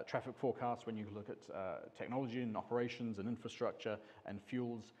traffic forecasts, when you look at technology and operations and infrastructure and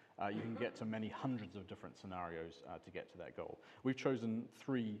fuels, you can get to many hundreds of different scenarios to get to that goal. We've chosen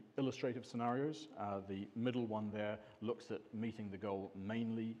 3 illustrative scenarios. The middle one there looks at meeting the goal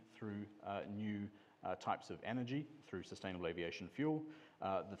mainly through new types of energy, through sustainable aviation fuel.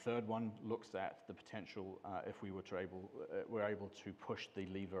 The third one looks at the potential if we were able to push the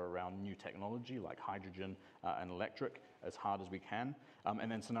lever around new technology like hydrogen and electric as hard as we can.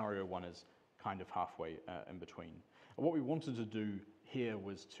 And then scenario 1 is kind of halfway in between. What we wanted to do here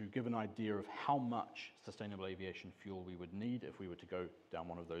was to give an idea of how much sustainable aviation fuel we would need if we were to go down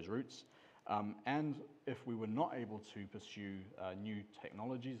one of those routes. And if we were not able to pursue new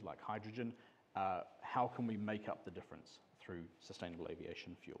technologies like hydrogen, how can we make up the difference through sustainable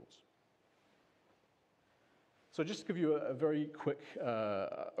aviation fuels? So just to give you a very quick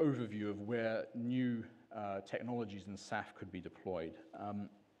overview of where new technologies in SAF could be deployed.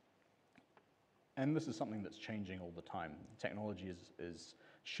 And this is something that's changing all the time. Technology is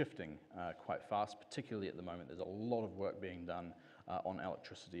shifting quite fast, particularly at the moment. There's a lot of work being done on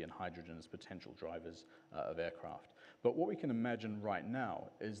electricity and hydrogen as potential drivers of aircraft. But what we can imagine right now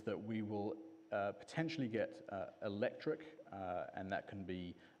is that we will potentially get electric, and that can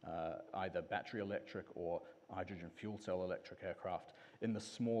be either battery electric or hydrogen fuel cell electric aircraft in the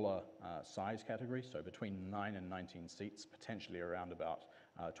smaller size category, so between 9 and 19 seats, potentially around about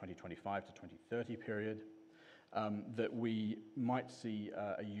 2025 to 2030 period, that we might see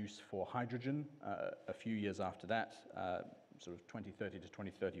a use for hydrogen a few years after that, sort of 2030 to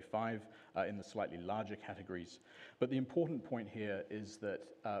 2035 in the slightly larger categories. But the important point here is that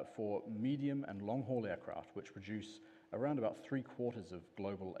for medium and long-haul aircraft, which produce around about 3/4 of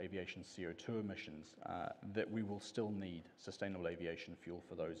global aviation CO2 emissions, that we will still need sustainable aviation fuel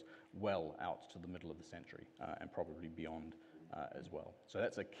for those well out to the middle of the century and probably beyond as well. So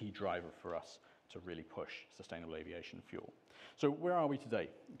that's a key driver for us to really push sustainable aviation fuel. So where are we today?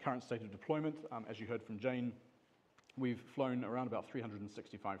 Current state of deployment, as you heard from Jane, we've flown around about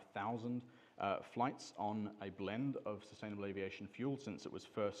 365,000 flights on a blend of sustainable aviation fuel since it was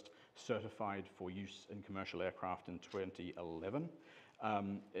first certified for use in commercial aircraft in 2011.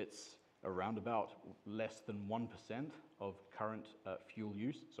 It's around about less than 1% of current fuel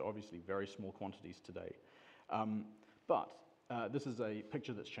use, so obviously very small quantities today. But this is a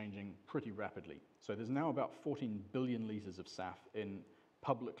picture that's changing pretty rapidly. So there's now about 14 billion litres of SAF in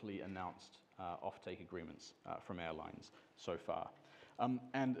publicly announced offtake agreements from airlines so far.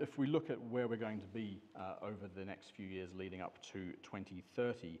 And if we look at where we're going to be over the next few years leading up to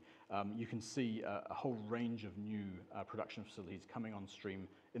 2030, you can see a whole range of new production facilities coming on stream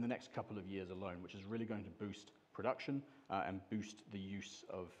in the next couple of years alone, which is really going to boost production and boost the use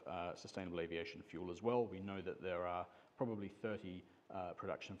of sustainable aviation fuel as well. We know that there are probably 30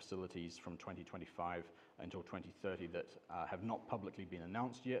 production facilities from 2025 until 2030 that have not publicly been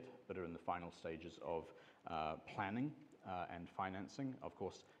announced yet, but are in the final stages of planning and financing. Of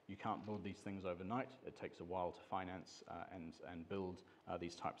course, you can't build these things overnight. It takes a while to finance and build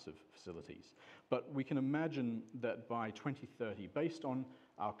these types of facilities. But we can imagine that by 2030, based on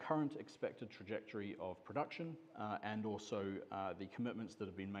our current expected trajectory of production and also the commitments that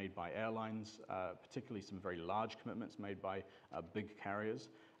have been made by airlines, particularly some very large commitments made by big carriers,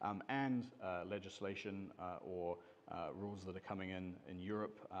 and legislation or rules that are coming in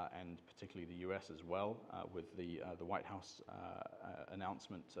Europe and particularly the US as well, with the White House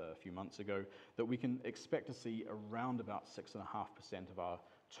announcement a few months ago, that we can expect to see around about 6.5% of our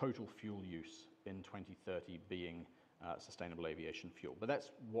total fuel use in 2030 being sustainable aviation fuel. But that's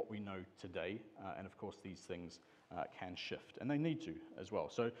what we know today, and of course these things can shift, and they need to as well.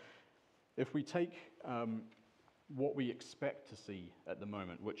 So if we take what we expect to see at the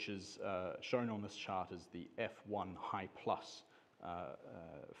moment, which is shown on this chart as the F1 High Plus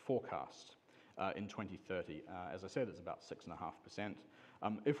forecast in 2030. As I said, it's about 6.5%.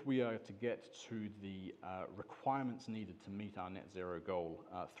 If we are to get to the requirements needed to meet our net zero goal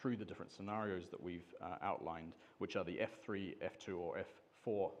through the different scenarios that we've outlined, which are the F3, F2, or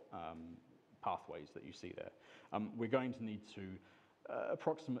F4 pathways that you see there, we're going to need to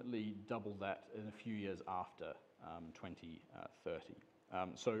approximately double that in a few years after 2030.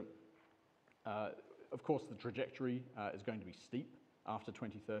 Of course, the trajectory is going to be steep after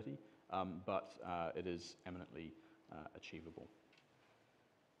 2030, but it is eminently achievable.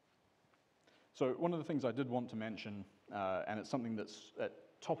 So one of the things I did want to mention, and it's something that's at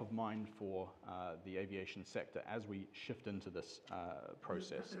top of mind for the aviation sector as we shift into this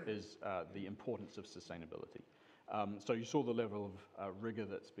process, is the importance of sustainability. So you saw the level of rigor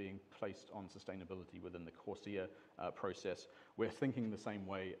that's being placed on sustainability within the CORSIA process. We're thinking the same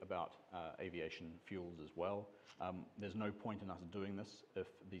way about aviation fuels as well. There's no point in us doing this if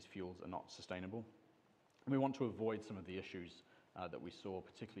these fuels are not sustainable. And we want to avoid some of the issues that we saw,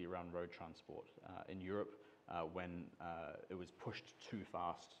 particularly around road transport in Europe, when it was pushed too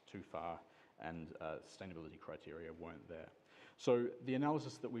fast, too far, and sustainability criteria weren't there. So the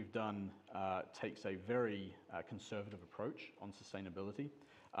analysis that we've done takes a very conservative approach on sustainability,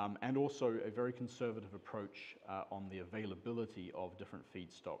 and also a very conservative approach on the availability of different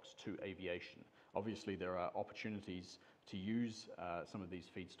feedstocks to aviation. Obviously, there are opportunities to use some of these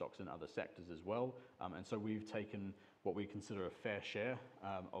feedstocks in other sectors as well, and so we've taken what we consider a fair share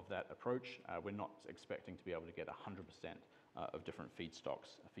of that approach. We're not expecting to be able to get 100% of different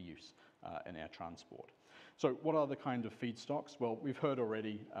feedstocks for use in air transport. So what are the kind of feedstocks? Well, we've heard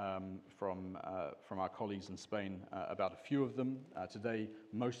already from our colleagues in Spain about a few of them. Today,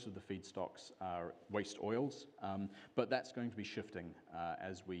 most of the feedstocks are waste oils, but that's going to be shifting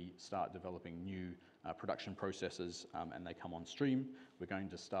as we start developing new production processes and they come on stream. We're going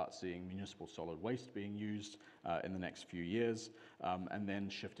to start seeing municipal solid waste being used in the next few years, and then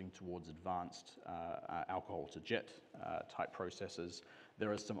shifting towards advanced alcohol to jet type processes.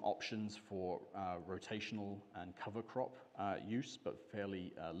 There are some options for rotational and cover crop use, but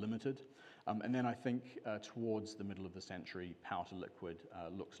fairly limited. And then I think towards the middle of the century, power to liquid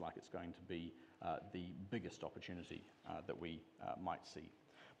looks like it's going to be the biggest opportunity that we might see.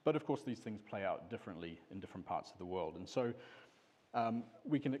 But of course, these things play out differently in different parts of the world. And so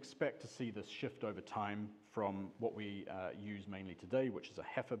we can expect to see this shift over time from what we use mainly today, which is a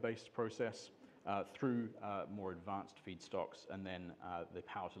heifer-based process, through more advanced feedstocks, and then the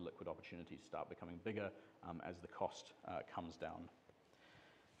power to liquid opportunities start becoming bigger as the cost comes down.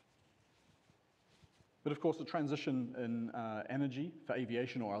 But of course, the transition in energy for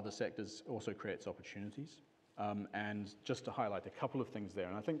aviation or other sectors also creates opportunities. And just to highlight a couple of things there,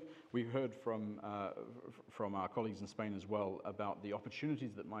 and I think we heard from our colleagues in Spain as well about the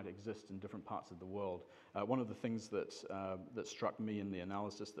opportunities that might exist in different parts of the world. One of the things that struck me in the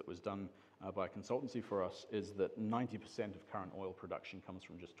analysis that was done by a consultancy for us is that 90% of current oil production comes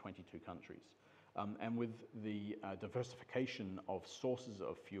from just 22 countries. And with the diversification of sources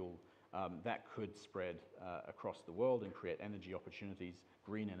of fuel that could spread across the world and create energy opportunities,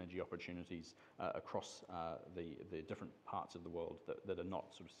 green energy opportunities across the different parts of the world that are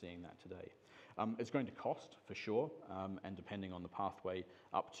not sort of seeing that today. It's going to cost, for sure, and depending on the pathway,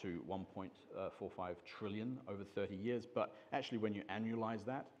 up to 1.45 trillion over 30 years. But actually, when you annualize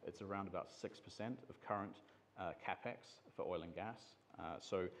that, it's around about 6% of current capex for oil and gas.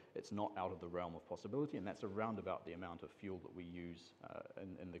 So it's not out of the realm of possibility, and that's around about the amount of fuel that we use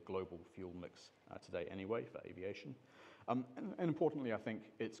in the global fuel mix today anyway for aviation. And importantly, I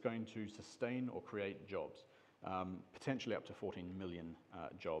think it's going to sustain or create jobs, potentially up to 14 million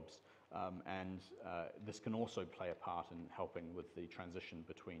jobs. And this can also play a part in helping with the transition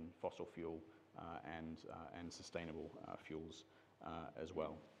between fossil fuel and sustainable fuels as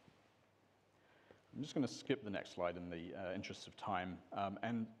well. I'm just going to skip the next slide in the interest of time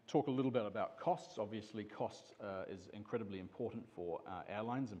and talk a little bit about costs. Obviously, cost is incredibly important for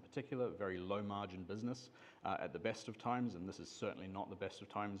airlines in particular, very low margin business at the best of times, and this is certainly not the best of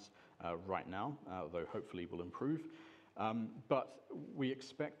times right now, although hopefully will improve. But we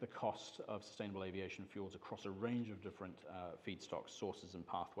expect the cost of sustainable aviation fuels across a range of different feedstock sources and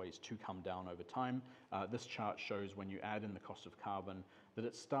pathways to come down over time. This chart shows when you add in the cost of carbon that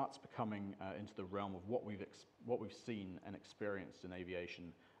it starts becoming into the realm of what we've seen and experienced in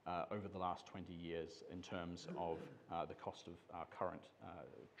aviation over the last 20 years in terms of the cost of our current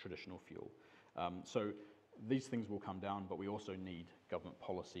traditional fuel. So these things will come down, but we also need government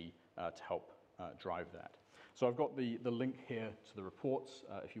policy to help drive that. So I've got the link here to the reports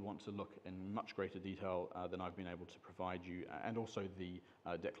if you want to look in much greater detail than I've been able to provide you, and also the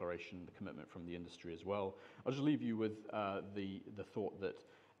declaration, the commitment from the industry as well. I'll just leave you with the thought that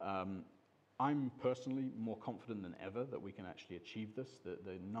I'm personally more confident than ever that we can actually achieve this.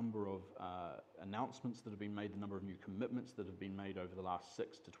 The number of announcements that have been made, the number of new commitments that have been made over the last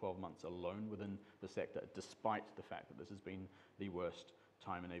 6 to 12 months alone within the sector, despite the fact that this has been the worst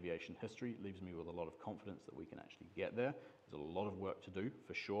time in aviation history, leaves me with a lot of confidence that we can actually get there. There's a lot of work to do,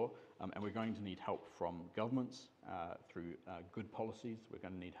 for sure, and we're going to need help from governments through good policies. We're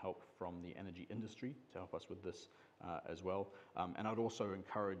going to need help from the energy industry to help us with this as well. And I'd also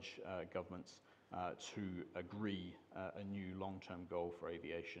encourage governments to agree a new long-term goal for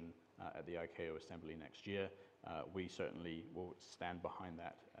aviation at the ICAO Assembly next year. We certainly will stand behind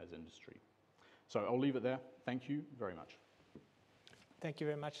that as industry. So I'll leave it there. Thank you very much. Thank you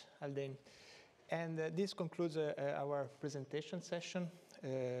very much, Haldane. And this concludes our presentation session.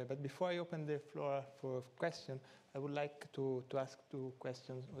 But before I open the floor for questions, I would like to ask a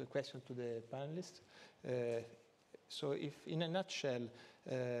question to the panelists. So if, in a nutshell,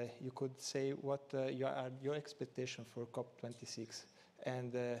 you could say what are your expectations for COP26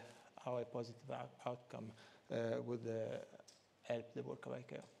 and how a positive outcome would help the work of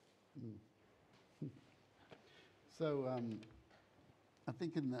ICAO. So I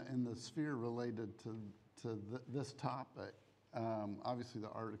think in the sphere related to this topic, obviously the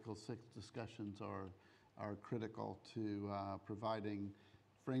Article 6 discussions are critical to providing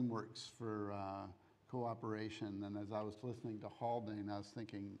frameworks for cooperation. And as I was listening to Haldane, I was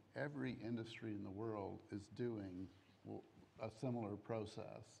thinking every industry in the world is doing a similar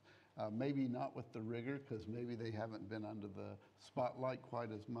process. Maybe not with the rigor, because maybe they haven't been under the spotlight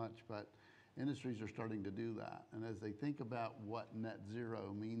quite as much, but industries are starting to do that. And as they think about what net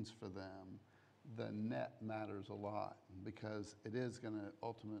zero means for them, the net matters a lot, because it is going to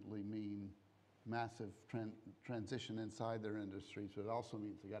ultimately mean massive transition inside their industries, but it also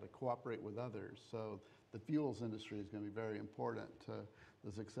means they got to cooperate with others. So the fuels industry is going to be very important to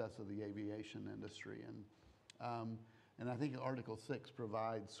the success of the aviation industry. And I think Article 6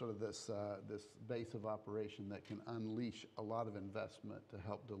 provides sort of this base of operation that can unleash a lot of investment to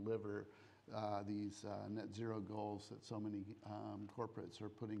help deliver these net zero goals that so many corporates are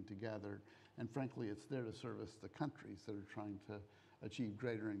putting together. And frankly, it's there to service the countries that are trying to achieve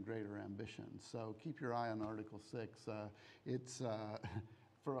greater and greater ambitions. So keep your eye on Article 6.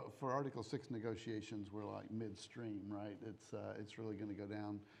 For Article 6 negotiations, we're like midstream, right? It's really going to go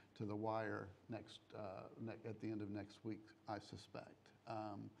down to the wire at the end of next week, I suspect.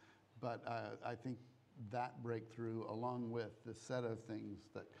 But I think that breakthrough, along with the set of things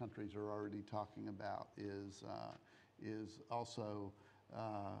that countries are already talking about, is also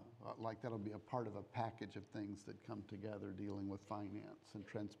like that'll be a part of a package of things that come together dealing with finance and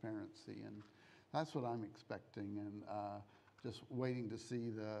transparency. And that's what I'm expecting, and just waiting to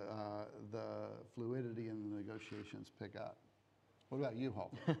see the fluidity in the negotiations pick up. What about you,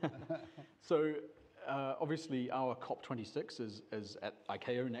 Hal? So Obviously, our COP26 is at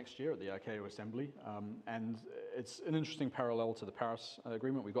ICAO next year, at the ICAO Assembly, and it's an interesting parallel to the Paris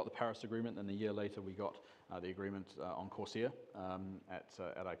Agreement. We got the Paris Agreement, and a year later we got the agreement on CORSIA at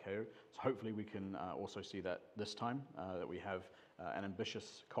ICAO. So hopefully we can also see that this time, that we have an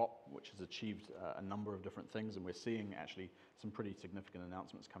ambitious COP, which has achieved a number of different things, and we're seeing actually some pretty significant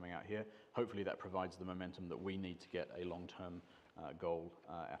announcements coming out here. Hopefully that provides the momentum that we need to get a long-term goal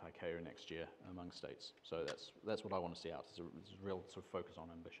at ICAO next year among states. So that's what I want to see out, is a real sort of focus on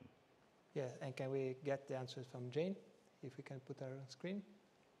ambition. Yeah, and can we get the answers from Jane, if we can put her on screen?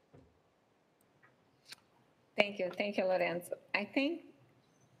 Thank you, Lorenzo. I think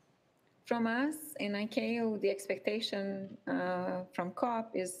from us in ICAO, the expectation from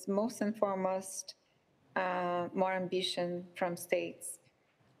COP is most and foremost more ambition from states.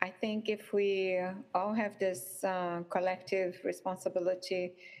 I think if we all have this collective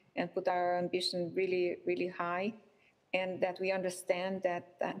responsibility and put our ambition really, really high, and that we understand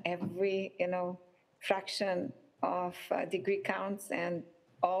that every fraction of degree counts and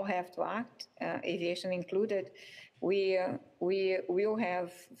all have to act, aviation included, we will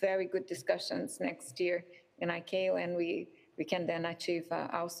have very good discussions next year in ICAO, and we can then achieve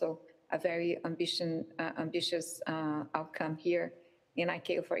also a very ambitious outcome here in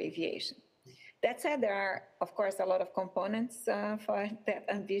ICAO for aviation. That said, there are, of course, a lot of components for that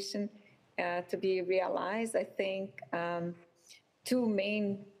ambition to be realized. I think two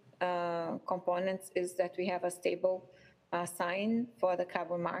main components is that we have a stable sign for the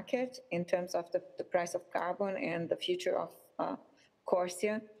carbon market in terms of the price of carbon and the future of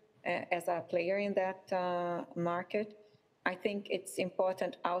CORSIA as a player in that market. I think it's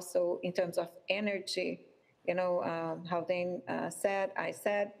important also in terms of energy. How Dane said, I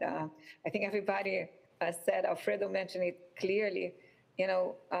think everybody said, Alfredo mentioned it clearly,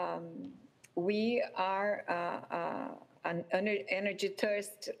 we are an energy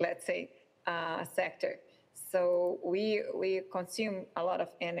thirst, let's say, sector. So we consume a lot of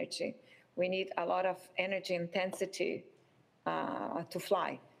energy. We need a lot of energy intensity to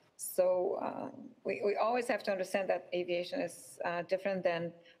fly. So we always have to understand that aviation is different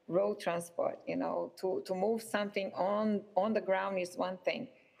than road transport. To move something on the ground is one thing.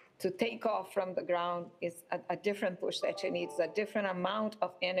 To take off from the ground is a different push that you need. It's a different amount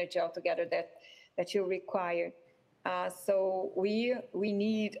of energy altogether that you require. So we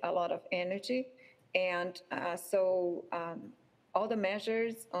need a lot of energy, and so all the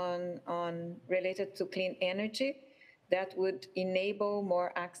measures on related to clean energy that would enable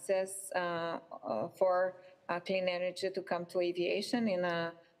more access for clean energy to come to aviation in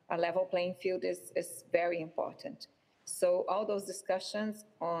a level playing field is very important. So all those discussions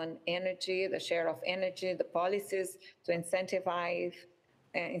on energy, the share of energy, the policies to incentivize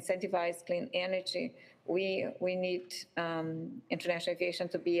clean energy, we need international aviation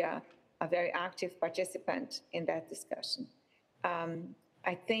to be a very active participant in that discussion.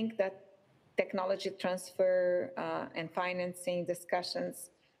 I think that technology transfer and financing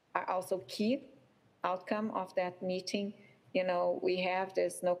discussions are also key outcome of that meeting. We have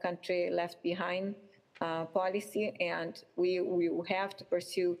this no country left behind policy, and we will have to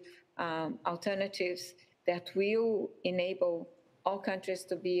pursue alternatives that will enable all countries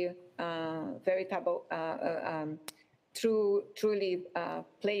to be veritable, truly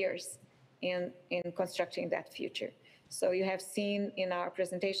players in constructing that future. So you have seen in our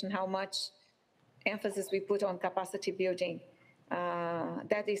presentation how much emphasis we put on capacity building.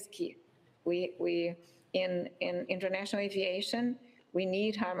 That is key. We in international aviation, we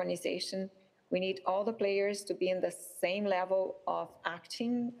need harmonization. We need all the players to be in the same level of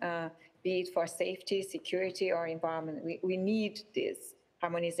acting, be it for safety, security, or environment. We need this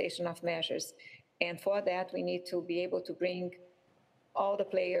harmonization of measures. And for that, we need to be able to bring all the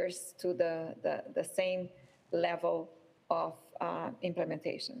players to the same level of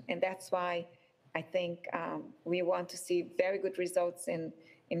implementation. And that's why I think we want to see very good results in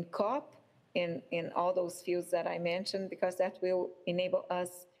COP, in all those fields that I mentioned, because that will enable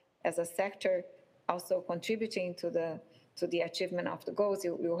us as a sector also contributing to the achievement of the goals.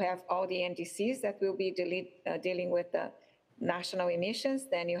 We will have all the NDCs that will be dealing with the national emissions.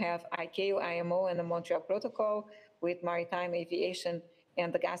 Then you have ICAO, IMO, and the Montreal Protocol with maritime aviation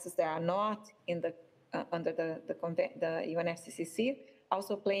and the gases that are not in under the UNFCCC,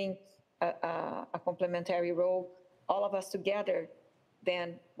 also playing a complementary role. All of us together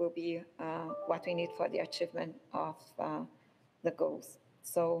then will be what we need for the achievement of the goals.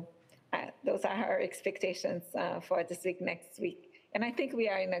 So those are our expectations for this week, next week. And I think we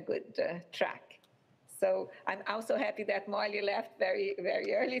are in a good track. So I'm also happy that Molly left very,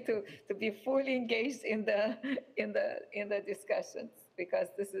 very early to be fully engaged in the discussions, because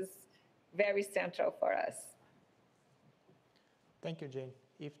this is very central for us. Thank you, Jane.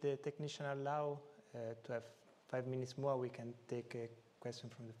 If the technician allow to have 5 minutes more, we can take a question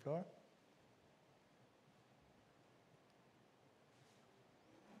from the floor.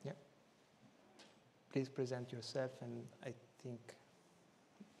 Yeah. Please present yourself, and I think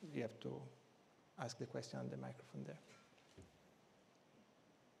you have to ask the question on the microphone there.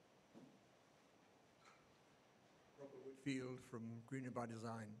 Robert Whitfield from Greener by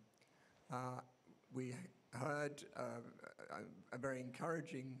Design. We heard a very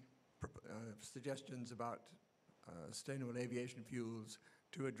encouraging suggestions about sustainable aviation fuels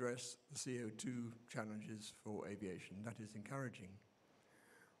to address the CO2 challenges for aviation. That is encouraging.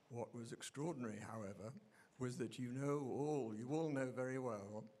 What was extraordinary, however, was that you all know very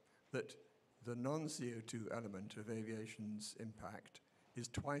well that the non-CO2 element of aviation's impact is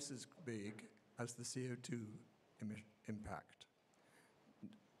twice as big as the CO2 impact.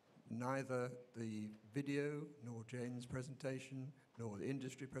 Neither the video, nor Jane's presentation, nor the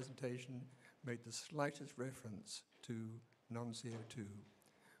industry presentation made the slightest reference to non-CO2.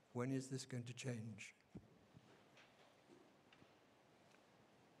 When is this going to change?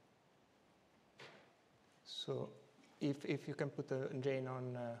 So if you can put Jane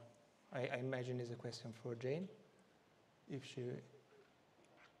on, I imagine is a question for Jane. If she is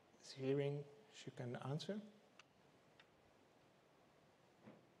hearing, she can answer.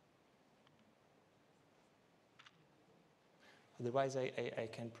 Otherwise, I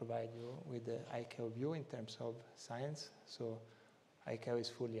can provide you with the ICAO view in terms of science. So ICAO is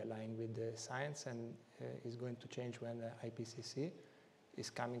fully aligned with the science and is going to change when the IPCC is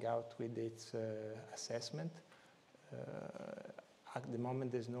coming out with its assessment. At the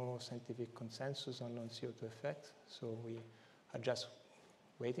moment, there's no scientific consensus on non-CO2 effects, so we are just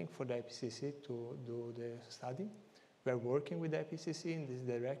waiting for the IPCC to do the study. We are working with the IPCC in this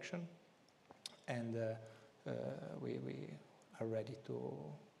direction, and we are ready to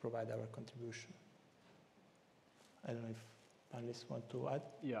provide our contribution. I don't know if panelists want to add.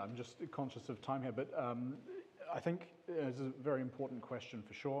 Yeah, I'm just conscious of time here, but I think it's a very important question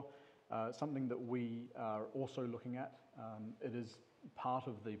for sure. Something that we are also looking at. It is part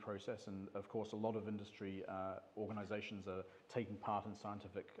of the process, and of course a lot of industry organizations are taking part in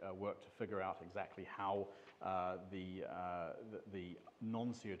scientific work to figure out exactly how the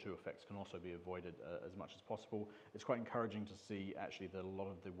non-CO2 effects can also be avoided as much as possible. It's quite encouraging to see actually that a lot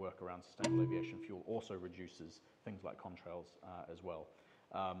of the work around sustainable aviation fuel also reduces things like contrails as well.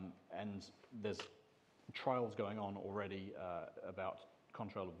 And there's trials going on already about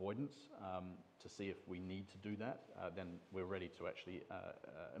contrail avoidance to see if we need to do that. Then we're ready to actually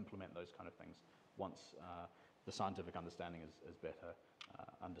implement those kind of things once the scientific understanding is better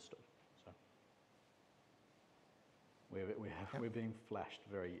understood. So we're being flashed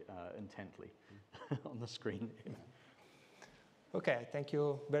very intently on the screen. Okay, thank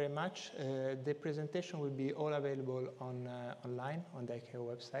you very much. The presentation will be all available online on the ICAO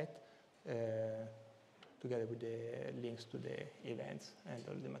website, together with the links to the events and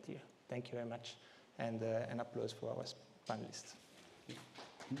all the material. Thank you very much, and an applause for our panelists.